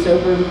parties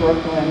over in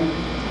Brooklyn.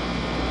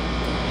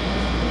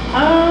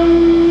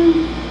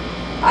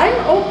 I'm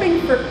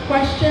open for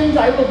questions.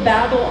 I will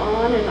babble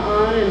on and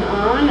on and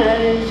on.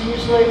 That is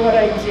usually what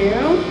I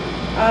do.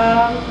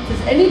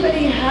 Does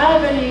anybody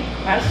have any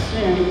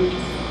questions?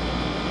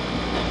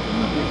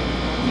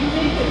 You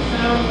make it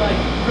sound like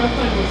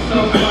Brooklyn was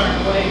so far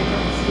away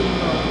from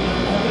Steamboat, you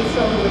know, just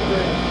over the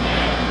bridge.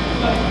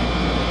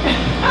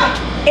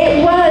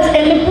 It was,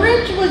 and the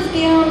bridge was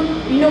down,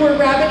 you know where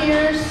Rabbit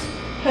Ears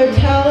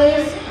hotel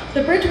is.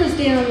 The bridge was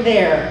down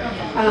there,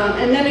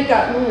 and then it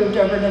got moved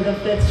over to the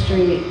 5th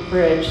Street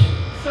Bridge.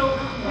 So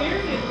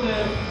where did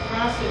the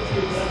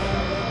prostitutes,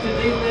 did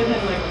they live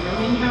in like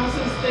rooming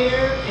houses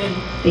there? And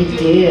They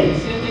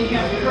did. Did they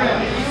have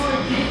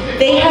cribs?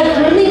 They had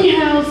rooming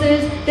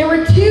houses. There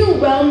were 2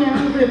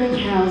 well-known rooming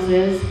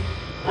houses.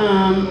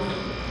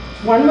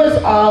 One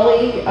was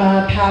Ollie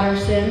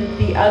Patterson.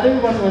 The other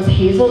one was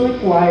Hazel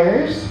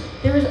McGuire's.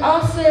 There was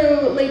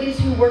also ladies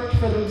who worked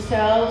for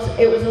themselves.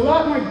 It was a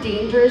lot more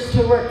dangerous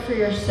to work for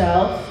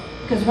yourself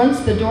because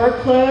once the door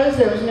closed,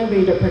 there was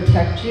nobody to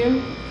protect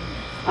you.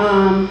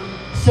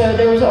 So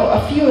there was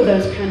a few of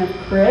those kind of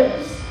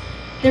cribs.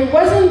 There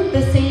wasn't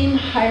the same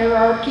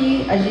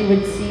hierarchy as you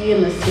would see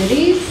in the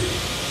cities.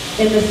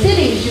 In the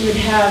cities, you would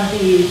have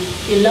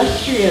these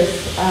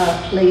illustrious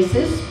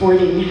places,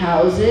 sporting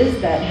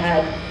houses that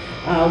had,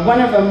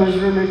 one of them was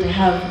rumored to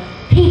have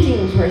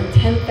paintings worth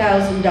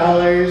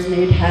 $10,000, and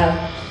they'd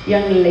have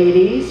young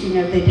ladies,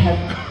 they'd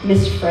have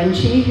Miss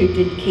Frenchie who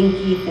did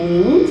kinky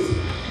things.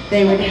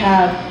 They would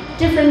have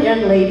different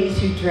young ladies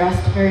who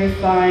dressed very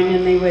fine,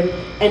 and they would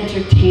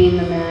entertain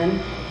the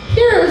men.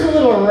 Here it was a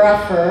little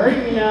rougher,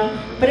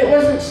 but it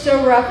wasn't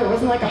so rough. It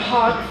wasn't like a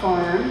hog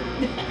farm.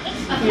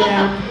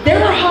 There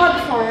were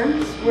hog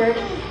farms where,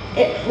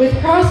 with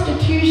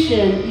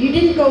prostitution, you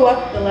didn't go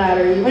up the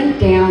ladder, you went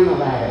down the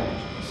ladder.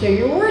 So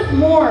you're worth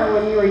more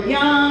when you were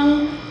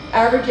young.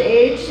 Average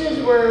ages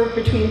were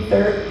between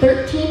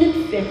 13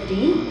 and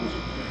 50.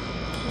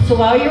 So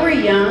while you were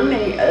young,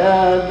 the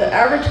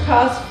average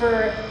cost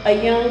for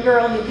a young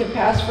girl who could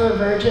pass for a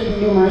virgin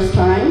numerous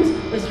times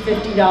was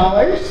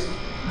 $50.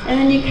 And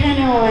then you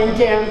kind of went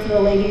down to the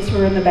ladies who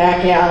were in the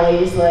back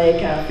alleys, like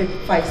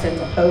 5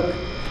 cents a poke.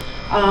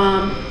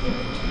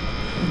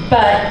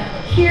 But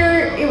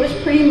here it was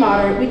pretty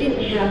moderate. We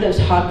didn't have those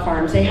hog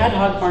farms. They had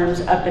hog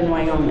farms up in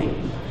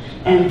Wyoming.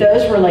 And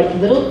those were like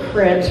little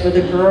cribs where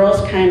the girls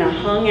kind of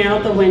hung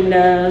out the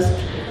windows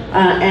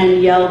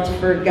and yelled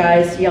for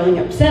guys yelling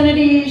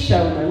obscenities,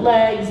 showing their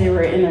legs. They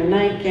were in their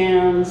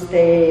nightgowns.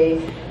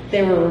 They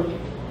were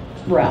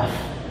rough.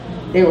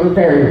 They were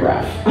very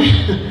rough.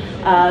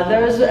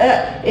 It was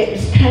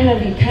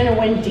you kind of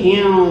went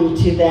down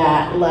to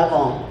that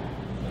level.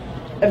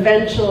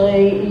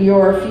 Eventually,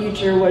 your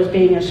future was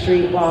being a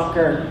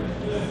streetwalker.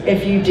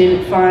 If you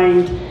didn't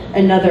find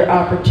another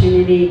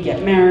opportunity,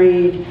 get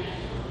married,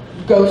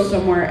 go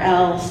somewhere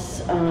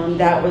else,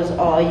 that was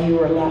all you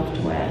were left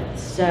with.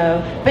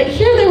 So, but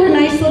here there were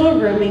nice little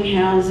rooming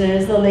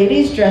houses. The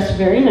ladies dressed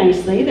very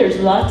nicely. There's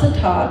lots of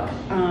talk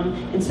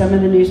in some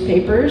of the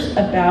newspapers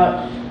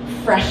about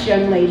fresh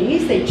young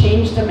ladies. They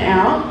changed them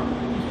out.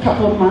 A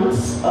couple of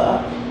months,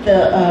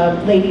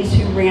 the ladies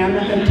who ran the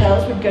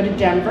hotels would go to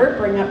Denver,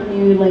 bring up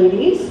new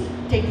ladies,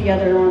 take the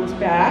other ones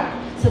back.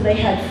 So they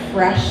had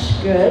fresh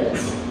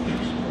goods.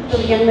 So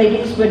the young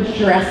ladies would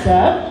dress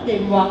up.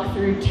 They'd walk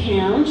through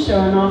town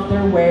showing off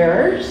their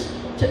wares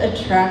to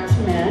attract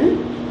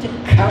men to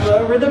come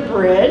over the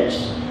bridge.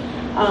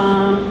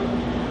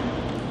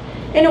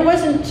 And it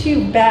wasn't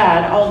too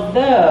bad,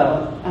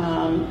 although,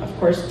 of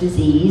course,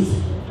 disease,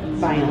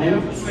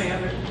 violence.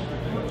 That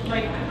was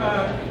my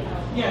other,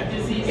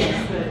 diseases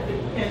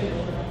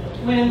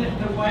and when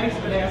the wives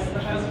would ask the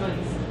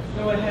husbands,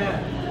 go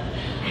ahead,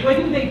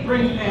 wouldn't they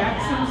bring back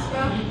some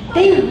stuff?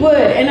 They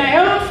would, and I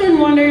often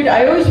wondered,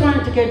 I always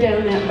wanted to go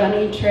down that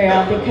bunny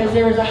trail because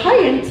there was a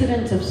high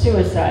incidence of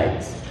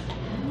suicides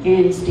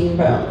in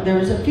Steamboat. There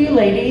was a few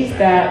ladies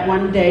that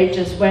one day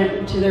just went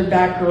into their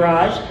back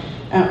garage,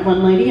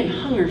 one lady, and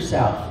hung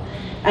herself.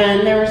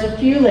 And there was a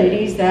few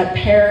ladies that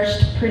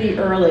perished pretty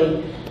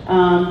early.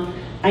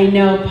 I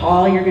know,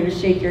 Paul, you're going to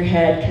shake your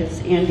head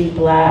because Andy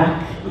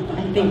Black,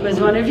 I think,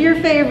 was one of your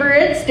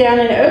favorites down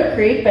in Oak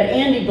Creek, but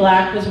Andy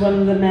Black was one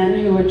of the men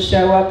who would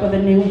show up with a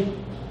new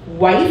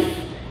wife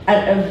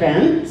at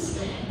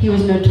events. He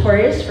was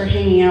notorious for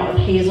hanging out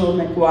with Hazel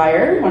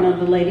McGuire, one of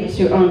the ladies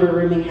who owned a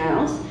rooming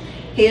house.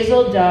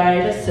 Hazel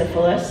died of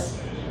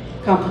syphilis,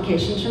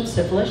 complications from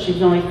syphilis. She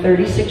was only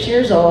 36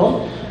 years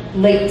old.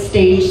 Late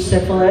stage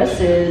syphilis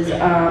is,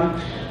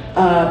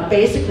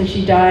 basically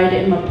she died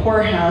in a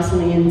poorhouse in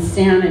the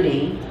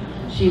Insanity.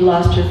 She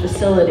lost her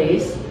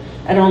facilities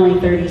at only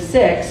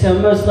 36, so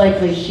most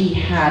likely she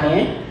had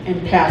it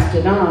and passed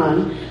it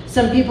on.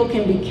 Some people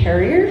can be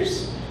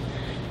carriers,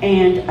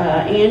 and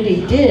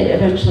Andy did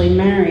eventually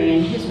marry,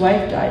 and his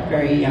wife died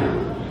very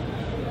young.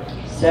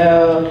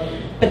 So,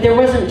 but there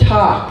wasn't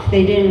talk.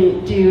 They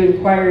didn't do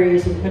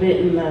inquiries and put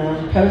it in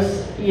the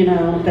post,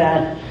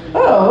 that,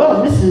 oh,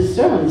 well, Mrs.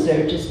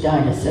 So-and-so just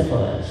died of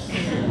syphilis.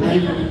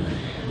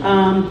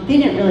 They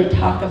didn't really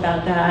talk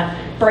about that.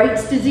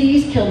 Bright's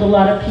disease killed a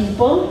lot of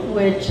people,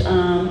 which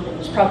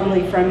was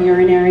probably from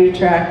urinary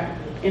tract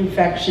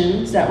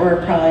infections that were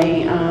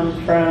probably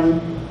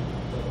from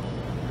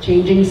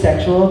changing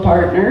sexual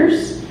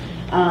partners.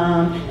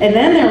 And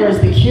then there was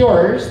the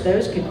cures.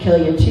 Those could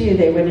kill you too.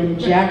 They would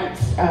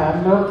inject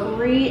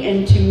mercury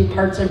into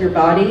parts of your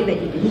body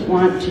that you didn't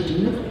want to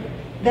do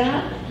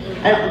that.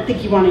 I don't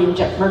think you want to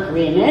inject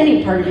mercury in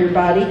any part of your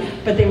body,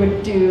 but they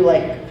would do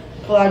like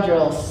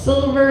flagellar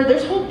silver.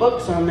 There's whole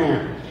books on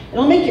that.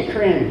 It'll make you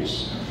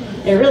cringe.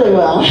 It really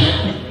will.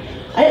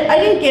 I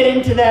didn't get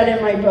into that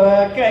in my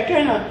book. I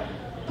kind of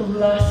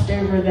glossed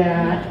over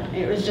that.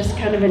 It was just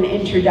kind of an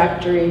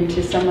introductory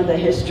to some of the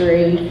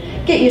history,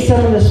 get you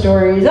some of the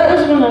stories. That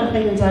was one of the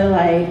things I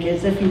like,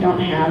 is if you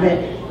don't have it,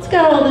 it's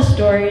got all the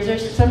stories.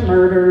 There's some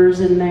murders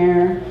in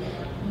there.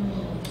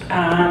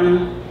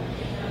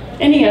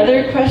 Any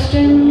other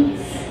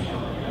questions?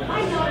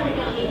 My daughter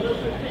got me a book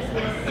for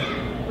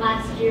Christmas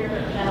last year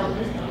about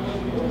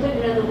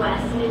living in the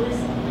West, and it was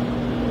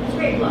a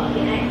great book,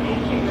 and I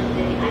can't remember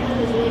the name. I know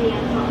there's a lady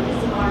on the phone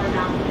with some art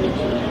about the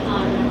children, I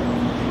don't remember.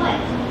 But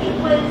it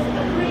was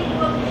a great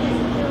book because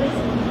there was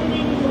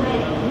women who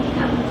had,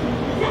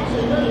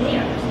 essentially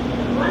millionaires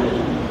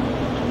running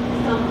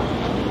someone.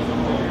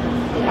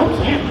 Oh,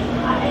 yeah.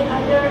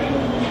 Are there any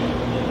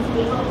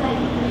people that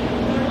you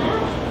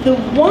know? The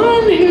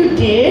one who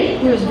did,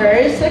 who was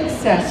very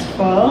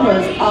successful,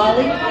 was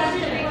Ollie.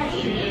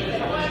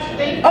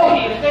 Oh,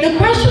 the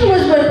question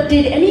was, what,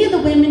 did any of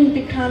the women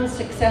become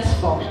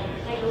successful?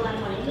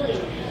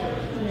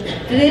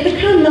 Did they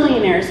become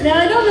millionaires? Now,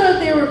 I don't know if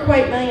they were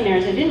quite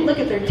millionaires. I didn't look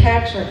at their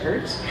tax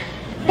records.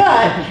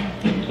 But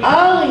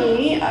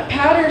Ollie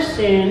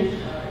Patterson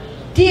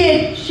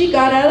did, she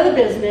got out of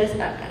the business.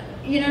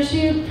 You know,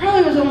 she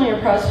probably was only a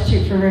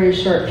prostitute for a very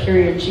short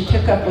period. She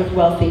took up with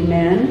wealthy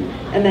men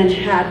and then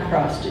had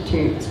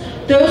prostitutes.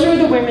 Those were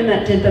the women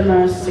that did the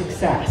most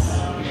success,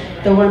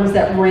 the ones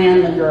that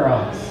ran the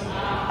girls.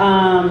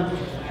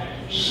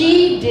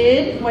 She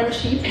did, when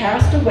she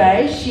passed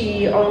away,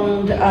 she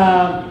owned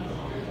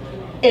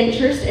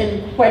interest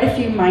in quite a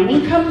few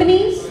mining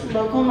companies,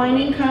 local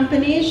mining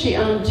companies. She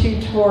owned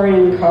 2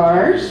 touring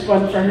cars,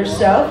 one for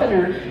herself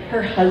and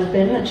her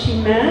husband that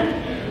she met.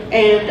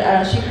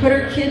 And she put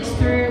her kids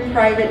through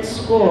private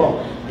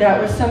school.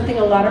 That was something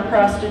a lot of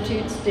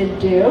prostitutes did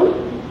do.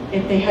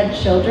 If they had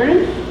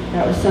children,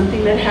 that was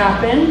something that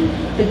happened.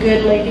 The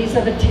good ladies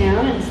of the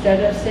town,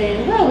 instead of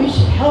saying, well, we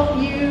should help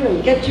you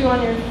and get you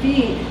on your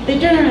feet, they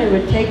generally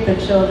would take the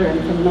children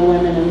from the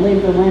women and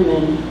leave the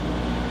women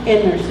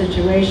in their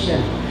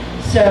situation.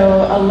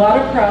 So a lot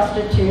of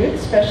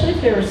prostitutes, especially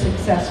if they were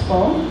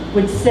successful,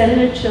 would send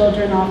their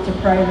children off to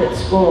private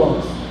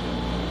schools.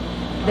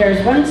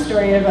 There's one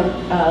story of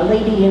a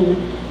lady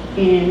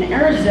in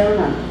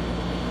Arizona,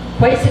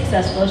 quite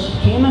successful. She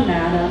became a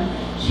madam.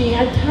 She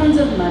had tons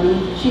of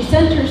money. She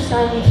sent her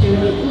son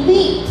to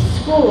elite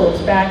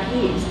schools back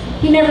east.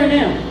 He never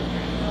knew.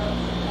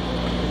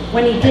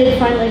 When he did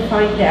finally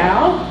find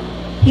out,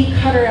 he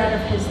cut her out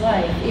of his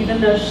life, even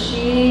though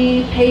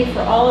she paid for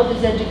all of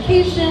his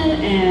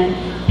education and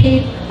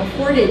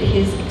afforded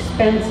his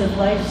expensive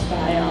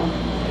lifestyle.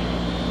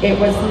 It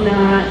was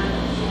not,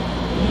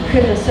 you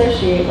couldn't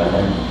associate with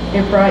her.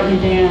 It brought you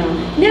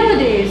down.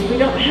 Nowadays, we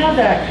don't have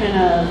that kind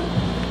of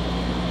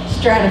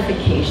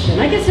stratification.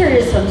 I guess there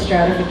is some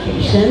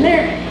stratification.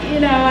 There, you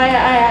know,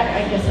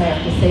 I guess I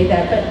have to say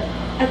that, but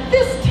at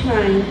this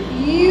time,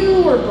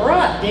 you were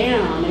brought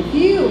down. If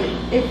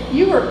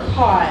you were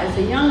caught as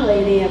a young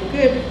lady of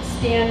good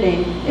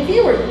standing, if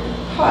you were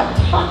caught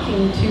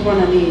talking to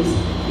one of these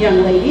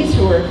young ladies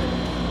who were,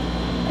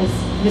 as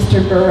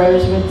Mr.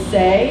 Burroughs would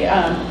say,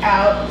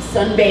 out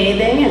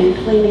sunbathing and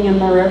cleaning in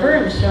the river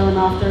and showing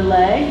off their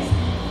legs,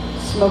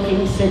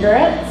 smoking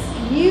cigarettes,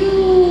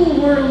 you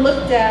were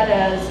looked at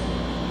as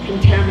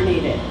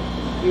contaminated.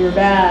 You were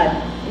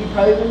bad. You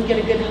probably wouldn't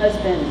get a good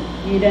husband.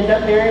 You'd end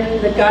up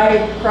marrying the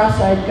guy,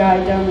 cross-eyed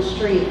guy down the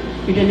street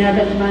who didn't have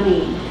any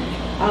money.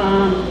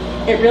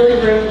 It really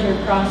ruined your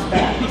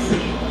prospects.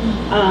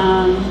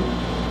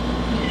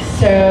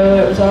 So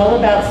it was all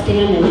about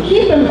standing.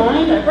 Keep in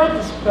mind, I brought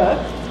this book.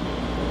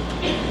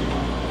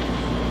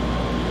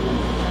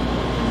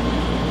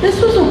 This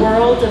was a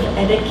world of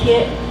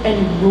etiquette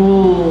and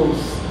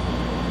rules.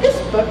 This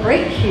book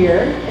right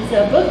here is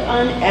a book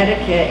on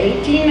etiquette,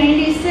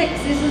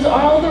 1896. This is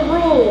all the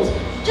rules,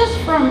 just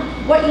from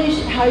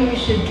how you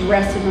should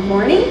dress in the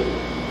morning,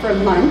 for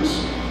lunch,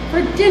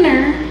 for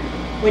dinner,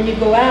 when you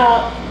go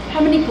out, how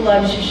many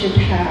gloves you should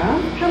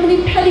have, how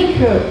many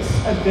petticoats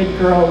a good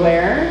girl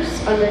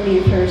wears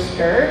underneath her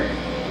skirt,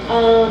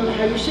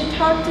 how you should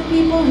talk to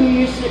people who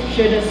you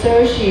should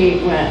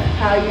associate with,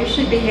 how you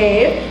should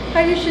behave, how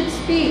you should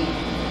speak.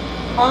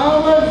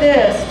 All of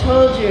this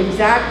told you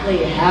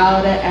exactly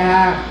how to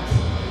act.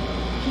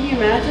 Can you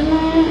imagine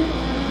that?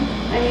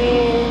 I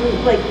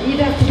mean, like,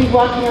 you'd have to be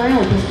walking around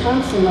with this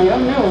constantly. Oh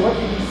no, what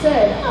did he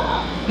say?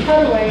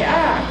 How do I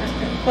act?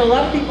 But a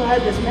lot of people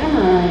had this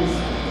memorized.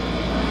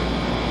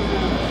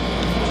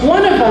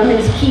 One of them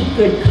is keep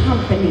good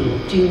company.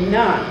 Do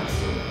not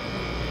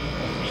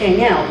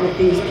hang out with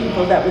these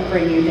people that would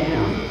bring you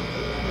down.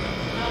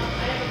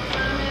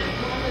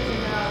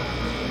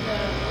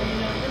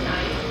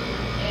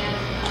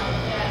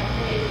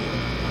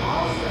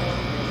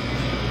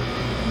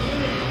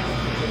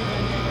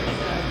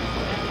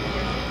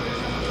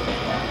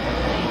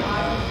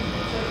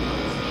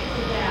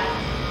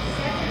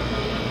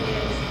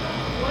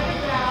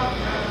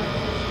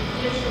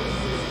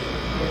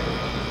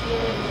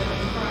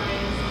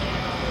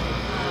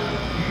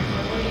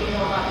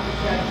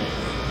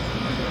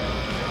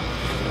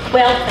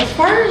 Well, as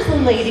far as the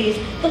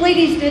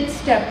ladies did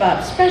step up,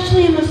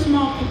 especially in the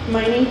small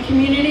mining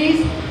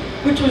communities,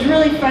 which was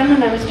really fun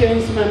when I was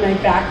doing some of my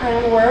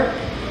background work.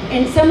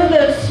 In some of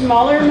those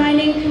smaller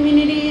mining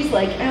communities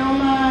like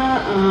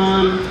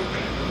Alma,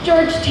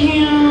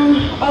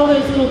 Georgetown, all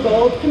those little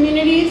gold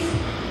communities,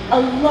 a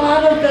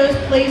lot of those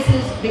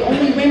places, the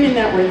only women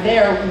that were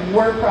there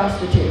were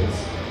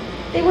prostitutes.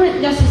 They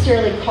weren't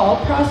necessarily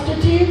called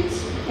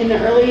prostitutes in the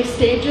early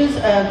stages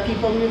of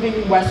people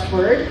moving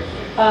westward.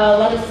 A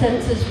lot of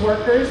census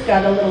workers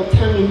got a little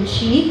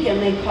tongue-in-cheek and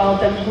they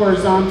called them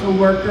horizontal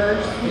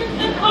workers.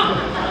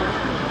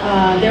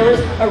 There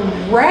was a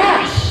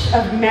rash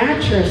of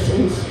mattress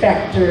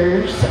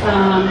inspectors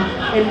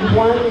in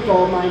one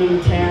gold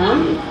mining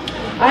town.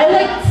 I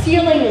liked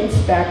ceiling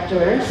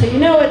inspector, so you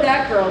know what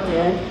that girl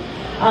did.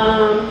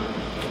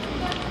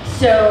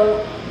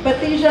 But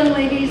these young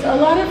ladies, a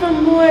lot of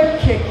them would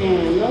kick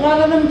in. A lot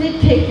of them did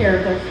take care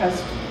of their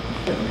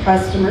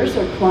customers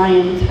or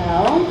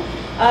clientele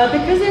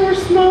because they were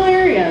small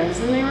areas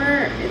and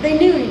they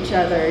knew each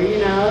other. You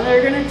know,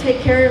 they're going to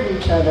take care of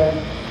each other.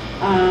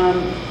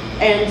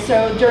 And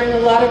so during a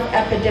lot of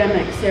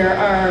epidemics, there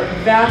are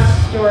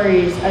vast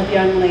stories of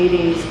young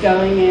ladies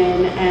going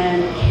in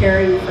and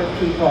caring for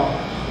people,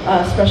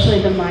 especially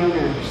the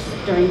miners,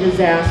 during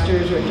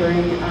disasters or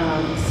during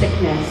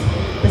sickness.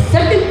 The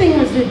second thing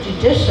was the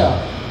judicial.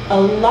 A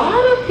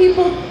lot of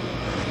people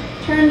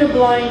turned a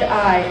blind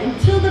eye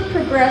until the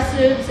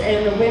progressives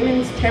and the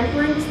Women's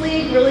Temperance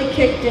League really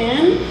kicked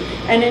in,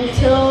 and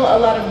until a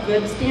lot of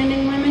good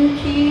standing women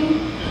came.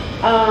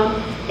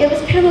 It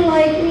was kind of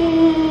like,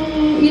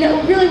 you know,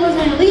 it really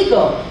wasn't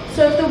illegal.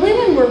 So if the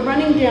women were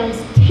running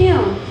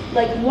downtown,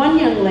 like one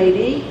young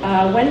lady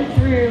went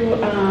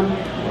through,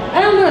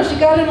 I don't know, she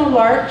got in a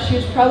lark, she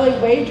was probably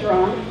way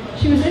drunk.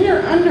 She was in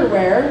her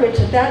underwear, which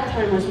at that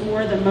time was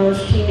more than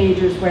most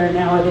teenagers wear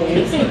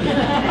nowadays.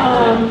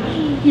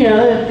 You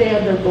know, they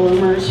had their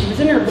bloomers. She was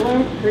in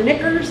her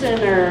knickers and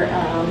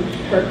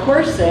her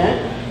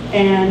corset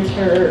and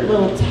her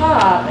little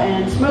top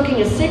and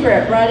smoking a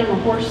cigarette, riding a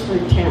horse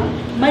through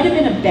town. Might have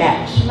been a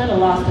bet. She might have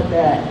lost a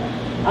bet.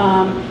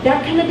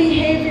 That kind of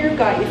behavior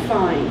got you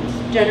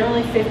fined.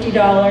 Generally $50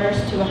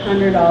 to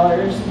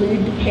 $100.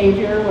 Lewd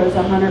behavior was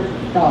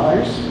 $100.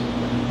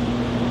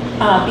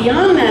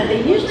 Beyond that,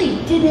 they usually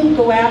didn't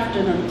go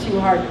after them too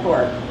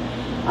hardcore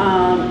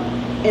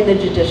in the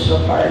judicial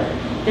part.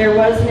 There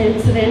was an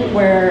incident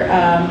where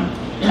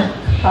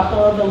a couple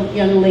of the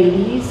young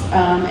ladies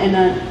and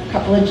a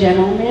couple of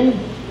gentlemen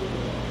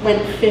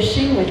went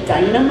fishing with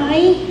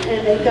dynamite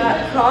and they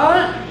got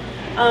caught.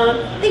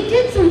 They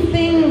did some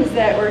things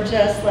that were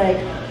just like,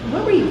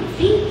 what were you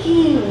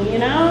thinking, you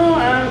know?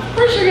 Of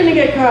course you're gonna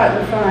get caught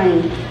and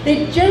fined.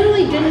 They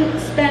generally didn't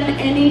spend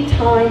any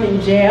time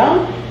in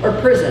jail or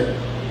prison.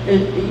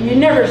 You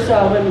never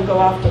saw women go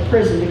off to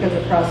prison because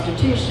of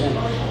prostitution.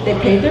 They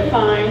paid their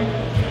fine,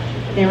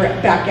 they were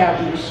back out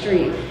in the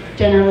street.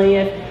 Generally,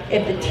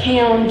 if the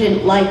town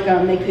didn't like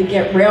them, they could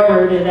get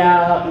railroaded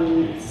out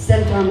and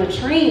sent on the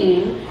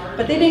train,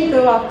 but they didn't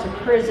go off to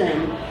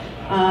prison.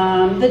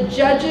 The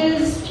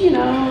judges, you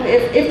know,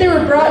 if they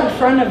were brought in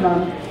front of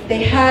them,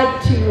 they had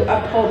to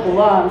uphold the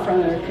law in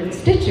front of their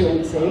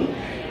constituency,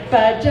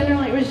 but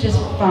generally it was just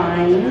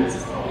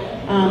fines.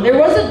 There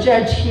was a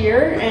judge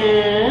here,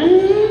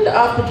 and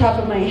off the top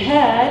of my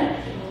head,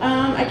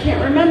 I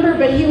can't remember,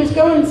 but he was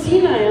going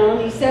senile,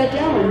 and he sat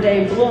down one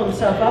day and blew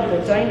himself up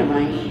with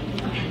dynamite.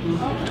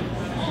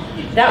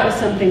 That was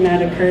something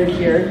that occurred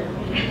here.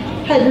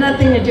 Had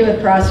nothing to do with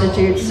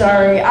prostitutes,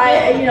 sorry.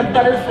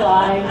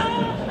 Butterfly.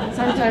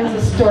 Sometimes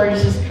the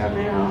stories just come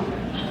out.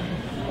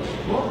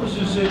 What was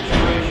the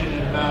situation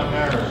in Mount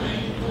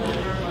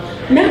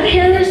Harris? Mount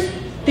Harris,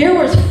 there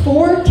was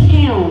 4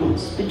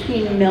 towns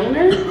between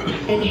Milner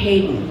and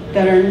Hayden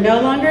that are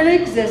no longer in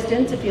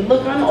existence. If you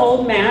look on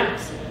old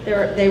maps,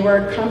 they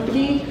were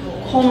company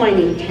coal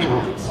mining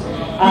towns.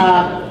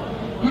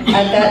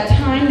 At that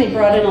time, they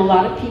brought in a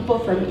lot of people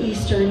from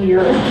Eastern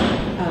Europe,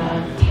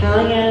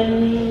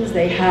 Italians,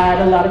 they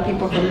had a lot of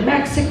people from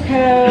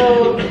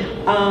Mexico,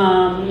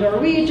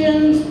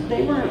 Norwegians.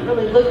 They weren't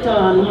really looked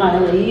on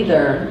highly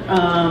either.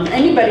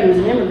 Anybody who was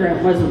an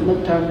immigrant wasn't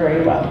looked on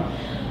very well.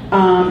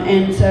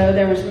 And so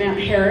there was Mount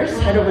Harris,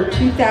 had over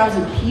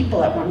 2,000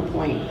 people at one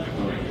point.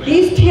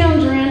 These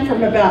towns ran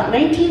from about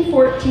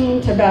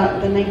 1914 to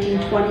about the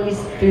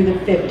 1920s through the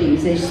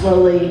 50s. They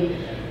slowly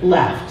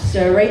left.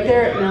 So right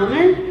there at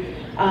Milner,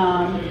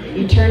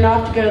 you turn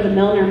off to go to the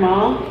Milner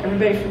Mall.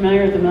 Everybody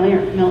familiar with the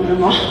Milner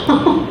Mall?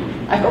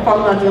 I hope I'm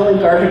not the only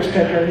garbage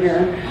picker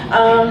here.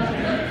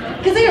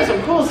 Because they have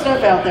some cool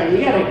stuff out there.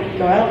 You gotta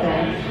go out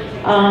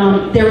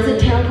there. There was a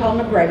town called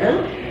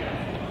McGregor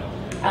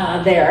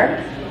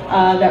there.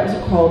 That was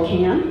a coal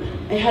camp.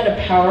 It had a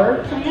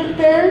power plant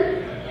there.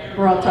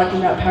 We're all talking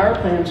about power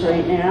plants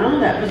right now.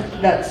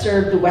 That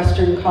served the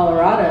western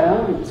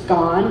Colorado. It's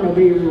gone.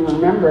 Nobody even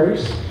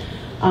remembers.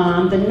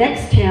 The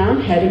next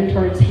town, heading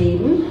towards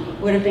Hayden,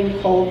 would have been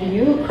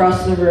Coalview,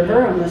 across the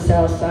river on the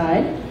south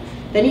side.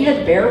 Then you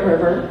had Bear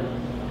River.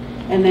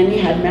 and then you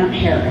had Mount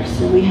Harris,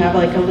 and we have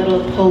like a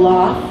little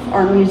pull-off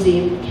our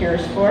museum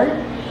cares for.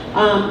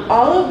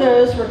 All of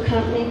those were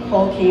company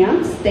coal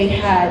camps. They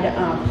had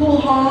pool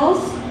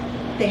halls,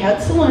 they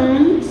had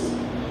saloons.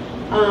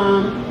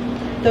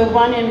 The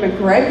one in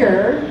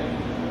McGregor,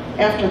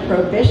 after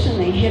Prohibition,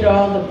 they hid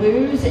all the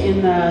booze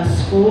in the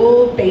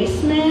school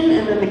basement,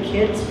 and then the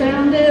kids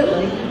found it.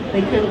 Like,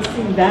 they couldn't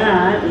see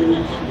that. And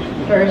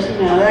of course, you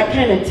know, that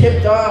kind of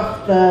tipped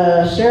off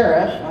the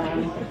sheriff.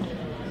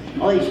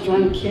 All these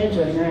drunk kids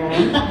running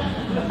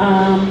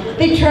around.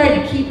 They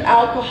tried to keep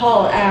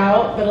alcohol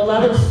out, but a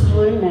lot of the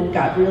saloon men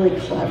got really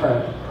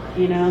clever.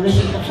 You know, this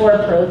is before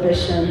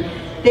Prohibition.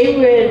 They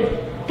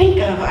would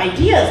think of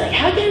ideas like,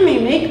 how can we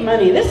make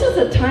money? This is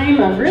a time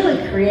of really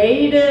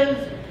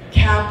creative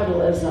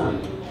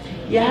capitalism.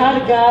 You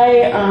had a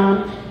guy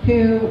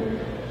who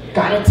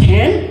got a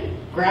tent,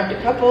 grabbed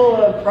a couple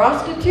of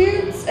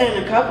prostitutes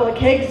and a couple of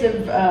kegs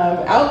of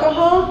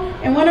alcohol,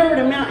 and went over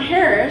to Mount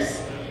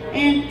Harris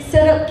and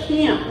set up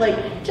camp,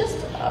 like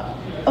just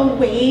a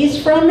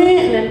ways from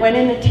it, and then went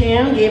into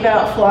town, gave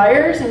out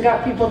flyers, and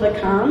got people to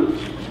come,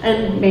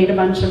 and made a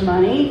bunch of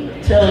money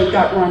till he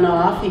got run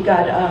off. He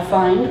got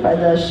fined by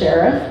the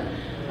sheriff.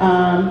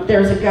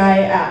 There's a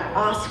guy at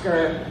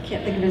Oscar, I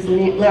can't think of his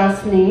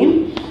last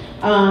name.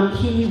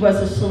 He was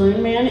a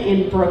saloon man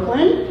in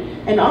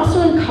Brooklyn and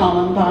also in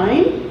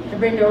Columbine.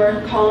 Everybody know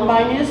where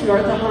Columbine is,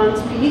 north of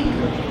Hans Peak?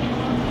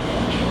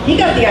 He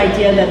got the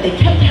idea that they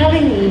kept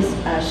having these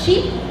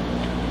sheep,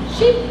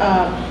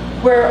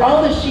 where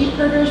all the sheep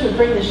herders would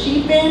bring the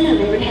sheep in, and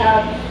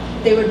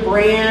they would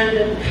brand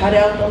and cut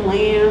out the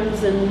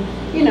lambs, and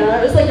you know,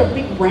 it was like a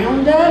big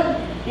roundup.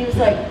 And he was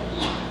like,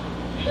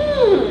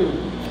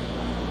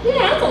 yeah,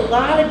 that's a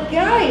lot of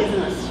guys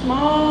in a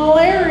small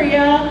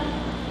area.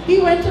 He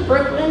went to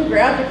Brooklyn,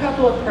 grabbed a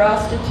couple of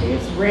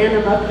prostitutes, ran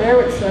them up there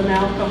with some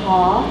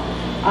alcohol.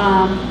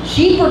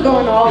 Sheep were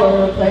going all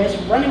over the place,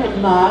 running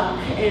amok,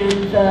 and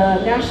the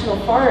National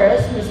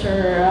Forest,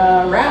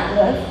 Mr.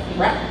 Ratcliffe,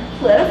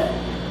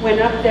 went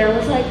up there and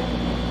was like,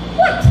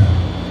 what?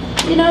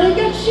 You know, they've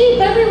got sheep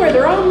everywhere.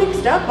 They're all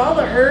mixed up, all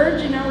the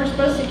herds. You know, we're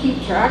supposed to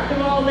keep track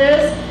of all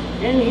this.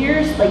 And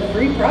here's like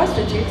 3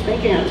 prostitutes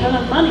making a ton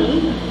of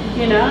money,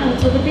 you know,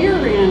 until the beer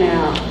ran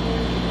out.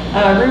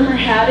 Rumor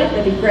had it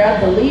that he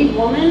grabbed the lead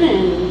woman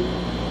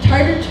and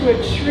tied her to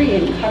a tree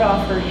and cut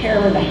off her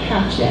hair with a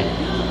hatchet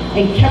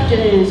and kept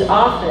it in his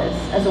office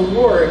as a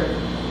ward,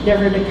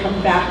 never to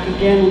come back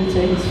again into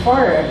his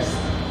forest.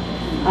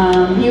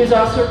 He was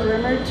also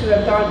rumored to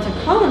have gone to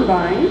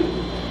Columbine,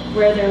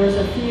 where there was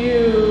a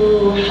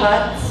few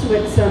huts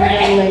with some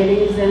young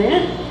ladies in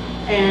it,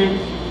 and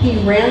he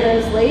ran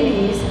those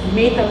ladies,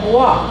 made them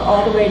walk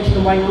all the way to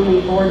the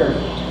Wyoming border.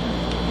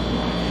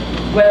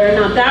 Whether or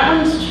not that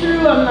one's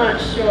true, I'm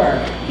not sure.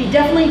 He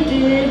definitely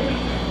did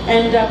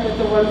end up with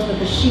the ones with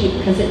the sheep,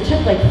 because it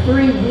took like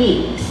 3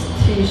 weeks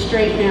to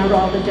straighten out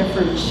all the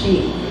different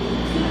sheep.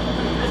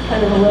 It's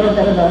kind of a little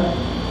bit of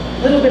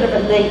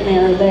a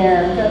nightmare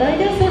there, but I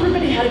guess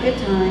everybody had a good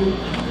time,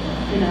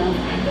 you know.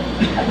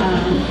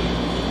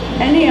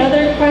 Any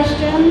other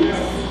questions?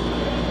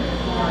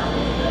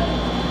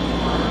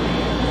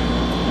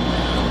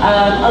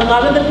 A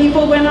lot of the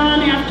people went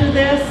on after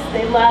this.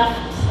 They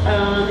left.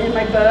 In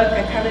my book,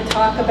 I kind of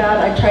talk about,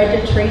 I tried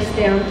to trace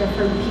down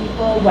different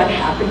people, what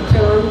happened to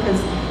them,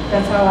 because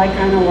that's how I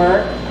kind of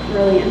work. I'm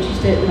really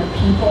interested in the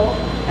people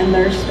and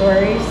their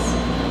stories.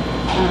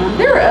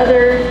 There were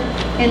other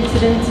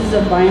incidences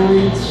of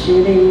violence,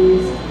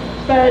 shootings,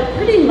 but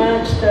pretty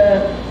much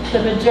the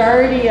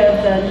majority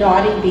of the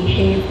naughty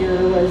behavior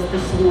was the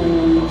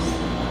saloons,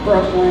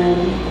 Brooklyn,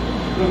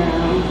 you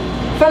know.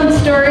 Fun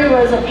story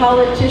was a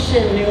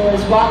politician who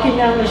was walking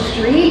down the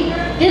street,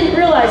 didn't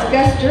realize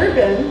Gus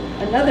Durbin,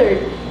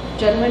 another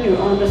gentleman who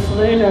owned a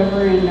saloon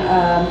over in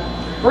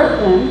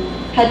Brooklyn,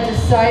 had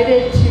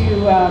decided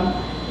to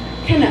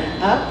kind of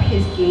up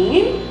his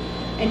game,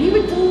 and he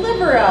would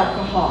deliver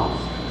alcohol.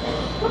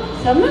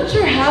 So I'm not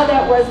sure how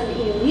that wasn't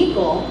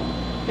illegal,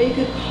 but you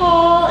could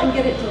call and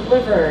get it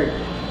delivered.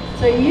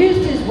 So he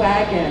used his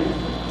wagon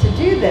to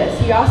do this.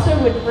 He also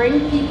would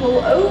bring people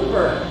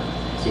over.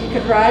 So you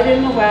could ride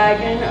in the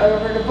wagon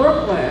over to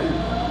Brooklyn.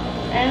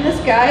 And this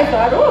guy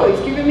thought, oh,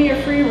 he's giving me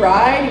a free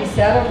ride. He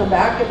sat on the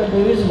back of the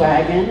booze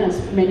wagon,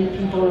 as many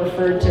people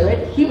referred to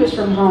it. He was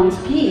from Hans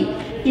Peak.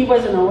 He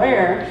wasn't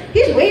aware.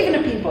 He's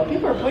waving to people.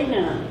 People are pointing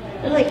at him.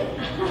 They're like,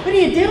 what are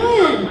you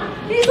doing?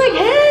 And he's like,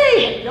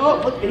 hey,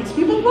 oh, look, these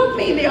people love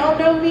me. They all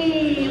know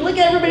me. Look,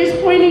 everybody's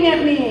pointing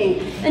at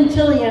me.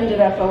 Until he ended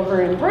up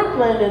over in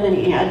Brooklyn, and then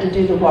he had to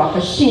do the walk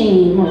of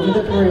shame over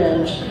the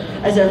bridge,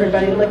 as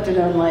everybody looked at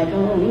him like,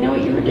 oh, we know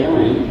what you were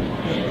doing.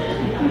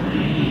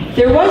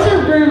 There was a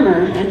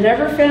rumor, and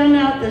never found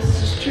out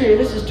this is true,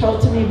 this is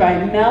told to me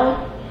by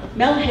Mel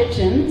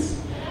Hitchens,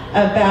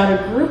 about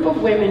a group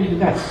of women who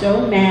got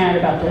so mad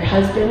about their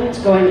husbands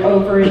going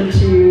over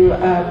into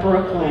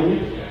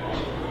Brooklyn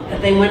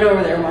that they went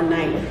over there one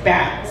night with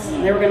bats.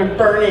 And they were going to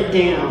burn it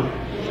down.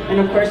 And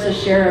of course the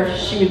sheriff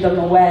shooed them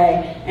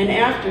away. And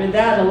after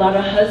that, a lot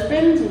of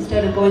husbands,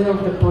 instead of going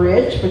over the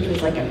bridge, which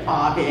was like an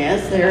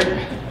obvious, they're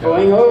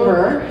going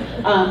over,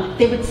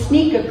 they would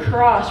sneak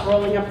across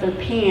rolling up their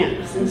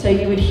pants. And so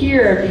you would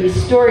hear these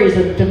stories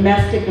of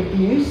domestic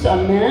abuse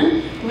on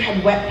men who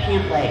had wet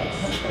pant legs.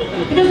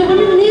 Because the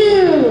women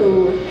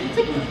knew. It's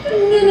like,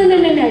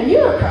 no, you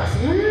were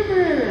crossing the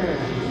river.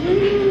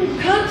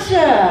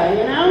 Gotcha,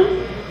 you know?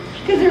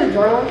 Because they were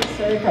drunk,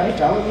 so they probably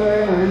fell in the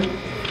river.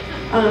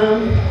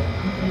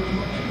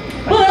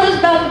 Well, that was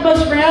about the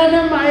most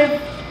random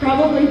I've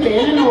probably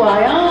been in a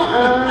while.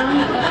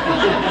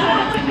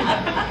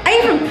 I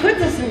even put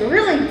this in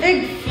really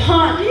big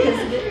font because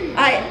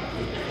I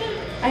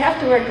have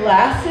to wear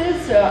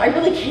glasses, so I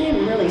really can't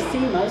even really see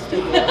most of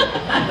it.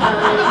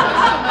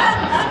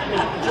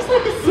 Just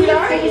like to see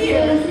our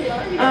faces.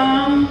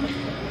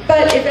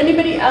 But if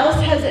anybody else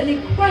has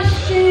any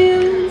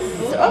questions,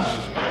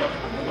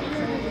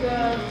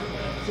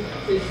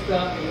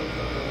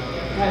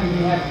 Have you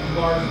had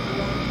bars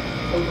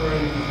over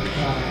in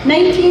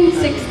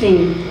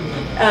 1916.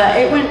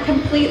 It went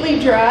completely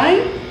dry.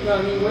 No,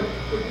 I mean, what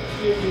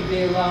year did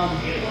they allow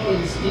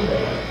in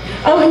Steamboat?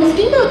 Oh, in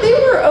Steamboat, they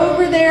were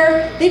over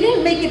there. They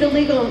didn't make it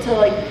illegal until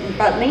like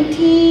about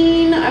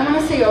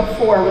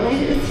 04, when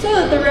they saw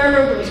that the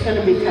railroad was going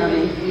to be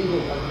coming.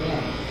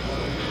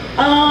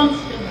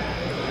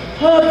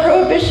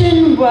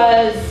 Prohibition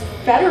was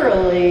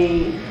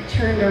federally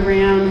turned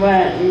around,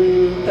 what,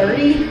 in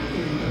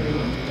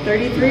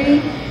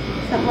 33?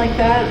 Something like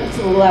that. It's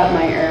a little out of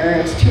my era.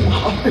 It's too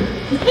hard.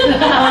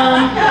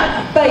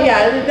 But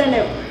yeah, then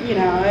it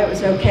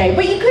was okay.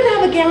 But you couldn't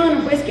have a gallon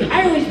of whiskey.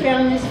 I always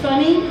found this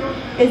funny,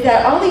 is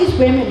that all these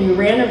women who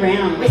ran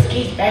around,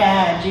 whiskey's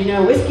bad,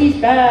 whiskey's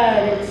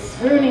bad, it's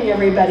ruining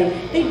everybody.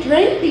 They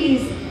drank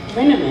these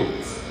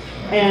liniments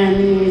and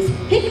these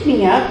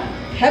pick-me-up,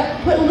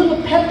 put a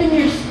little pep in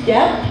your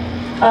step,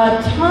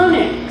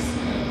 tonics.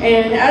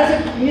 And as a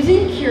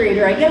museum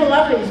curator, I get a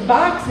lot of these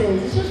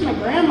boxes. This was my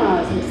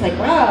grandma's, and it's like,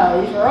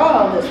 wow, these are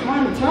all this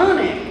one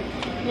tonic.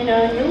 And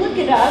you look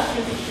it up,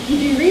 you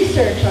do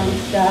research on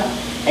stuff,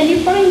 and you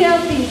find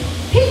out these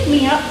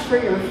pick-me-ups for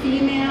your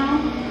female,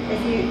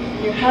 if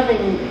you're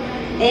having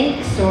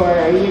aches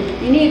or you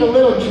need a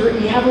little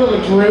droop, you have a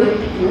little droop,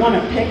 you want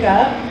to pick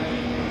up.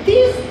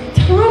 These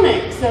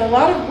tonics that a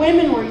lot of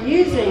women were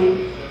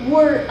using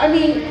were,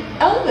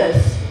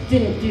 Elvis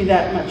didn't do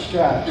that much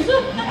drugs.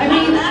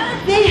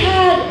 They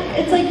had,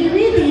 it's like you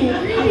read the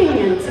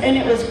ingredients, and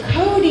it was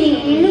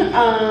codeine,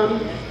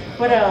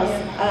 what else?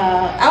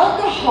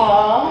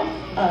 Alcohol,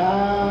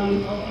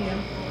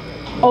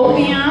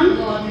 opium.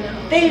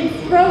 They'd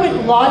throw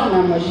in,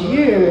 laudanum was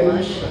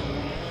huge,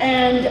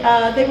 and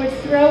they would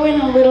throw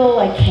in a little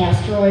like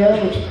castor oil,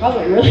 which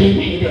probably really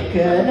made it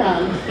good.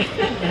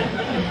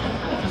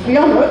 We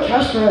all know what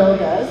castor oil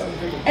does.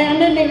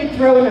 And then they would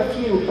throw in a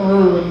few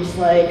herbs,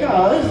 like,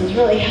 oh, this is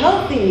really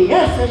healthy.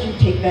 Yes, as you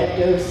take that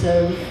dose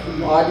of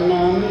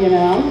laudanum,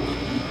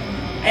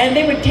 And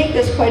they would take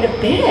this quite a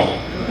bit,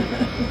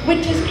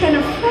 which is kind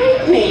of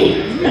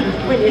frightening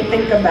when you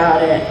think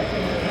about it.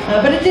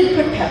 But it did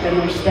put pep in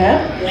their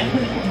step.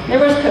 There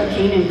was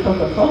cocaine in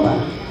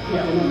Coca-Cola,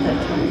 even at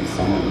that time,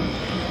 so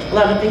a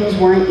lot of things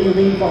weren't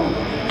illegal,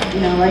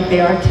 like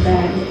they are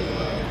today.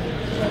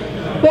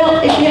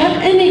 Well, if you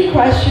have any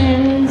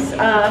questions,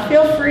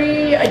 feel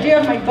free. I do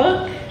have my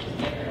book.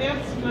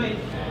 That's my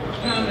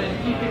comment.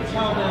 You could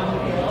tell them.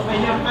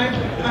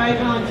 I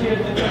volunteered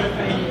at the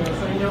Pennsylvania,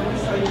 so I know we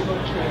saw your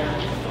book there.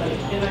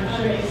 And I'm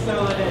sure you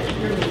sell it at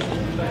your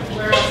museum, but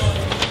where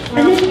else?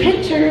 And there's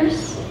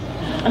pictures.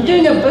 I'm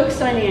doing a book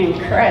signing in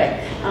Craig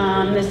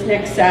this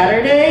next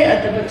Saturday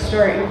at the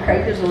bookstore in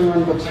Craig. There's only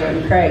one bookstore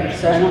in Craig,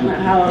 so I don't know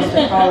how else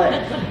to call it.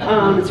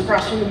 It's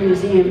across from the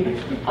museum.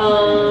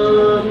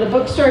 The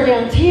bookstore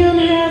downtown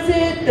has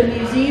it. The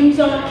museums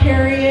all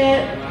carry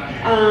it.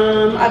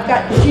 I've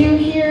got 2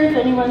 here if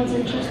anyone's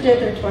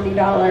interested. They're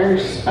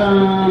 $20.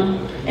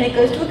 And it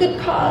goes to a good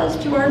cause,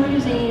 to our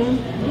museum,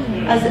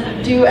 as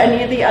do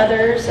any of the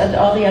others, at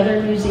all the other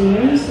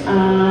museums.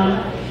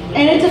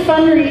 And it's a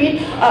fun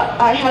read.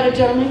 I had a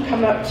gentleman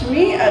come up to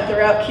me at the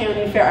Routt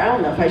County Fair. I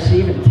don't know if I should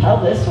even tell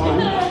this one.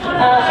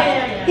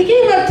 He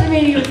came up to me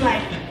and he was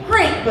like,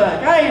 great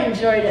book. I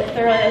enjoyed it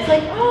thoroughly. I was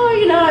like, oh,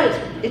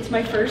 it's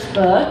my first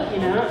book. It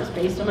was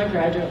based on my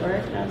graduate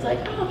work. And I was like,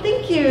 oh,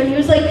 thank you. And he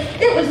was like,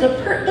 it was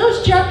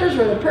those chapters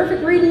were the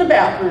perfect read in the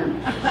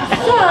bathroom.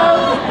 So,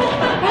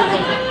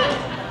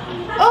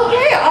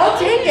 okay, I'll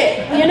take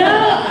it.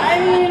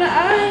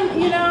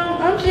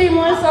 I'm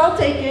shameless. I'll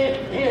take it.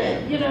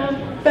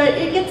 But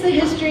it gets the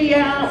history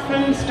out,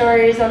 fun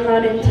stories. I'm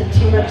not into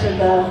too much of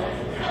the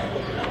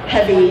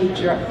heavy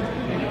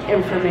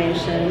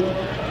information.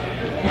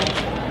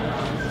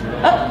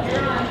 Oh,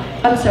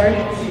 I'm sorry.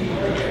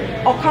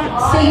 I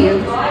can't see you.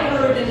 I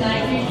heard in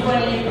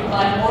 1920 you could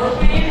buy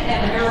morphine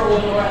and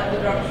heroin at the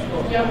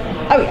drugstore.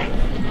 Oh yeah.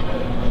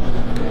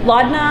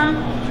 Laudanum,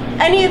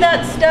 any of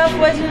that stuff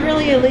wasn't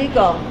really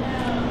illegal.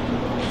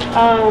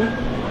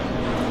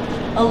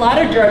 A lot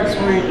of drugs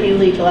weren't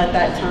illegal at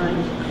that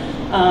time.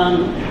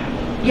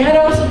 You had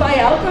to also buy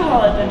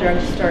alcohol at the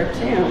drugstore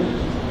too.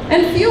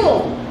 And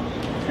fuel.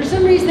 For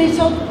some reason they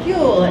sold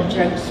fuel at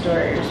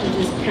drugstores,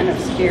 which is kind of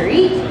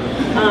scary.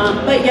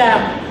 But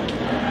yeah,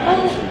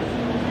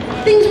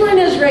 well, things weren't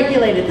as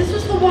regulated. This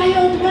was the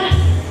Wild West.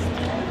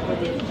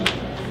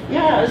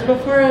 Yeah, it was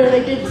before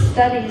they did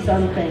studies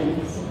on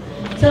things.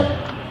 So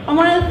I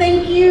want to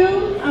thank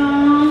you.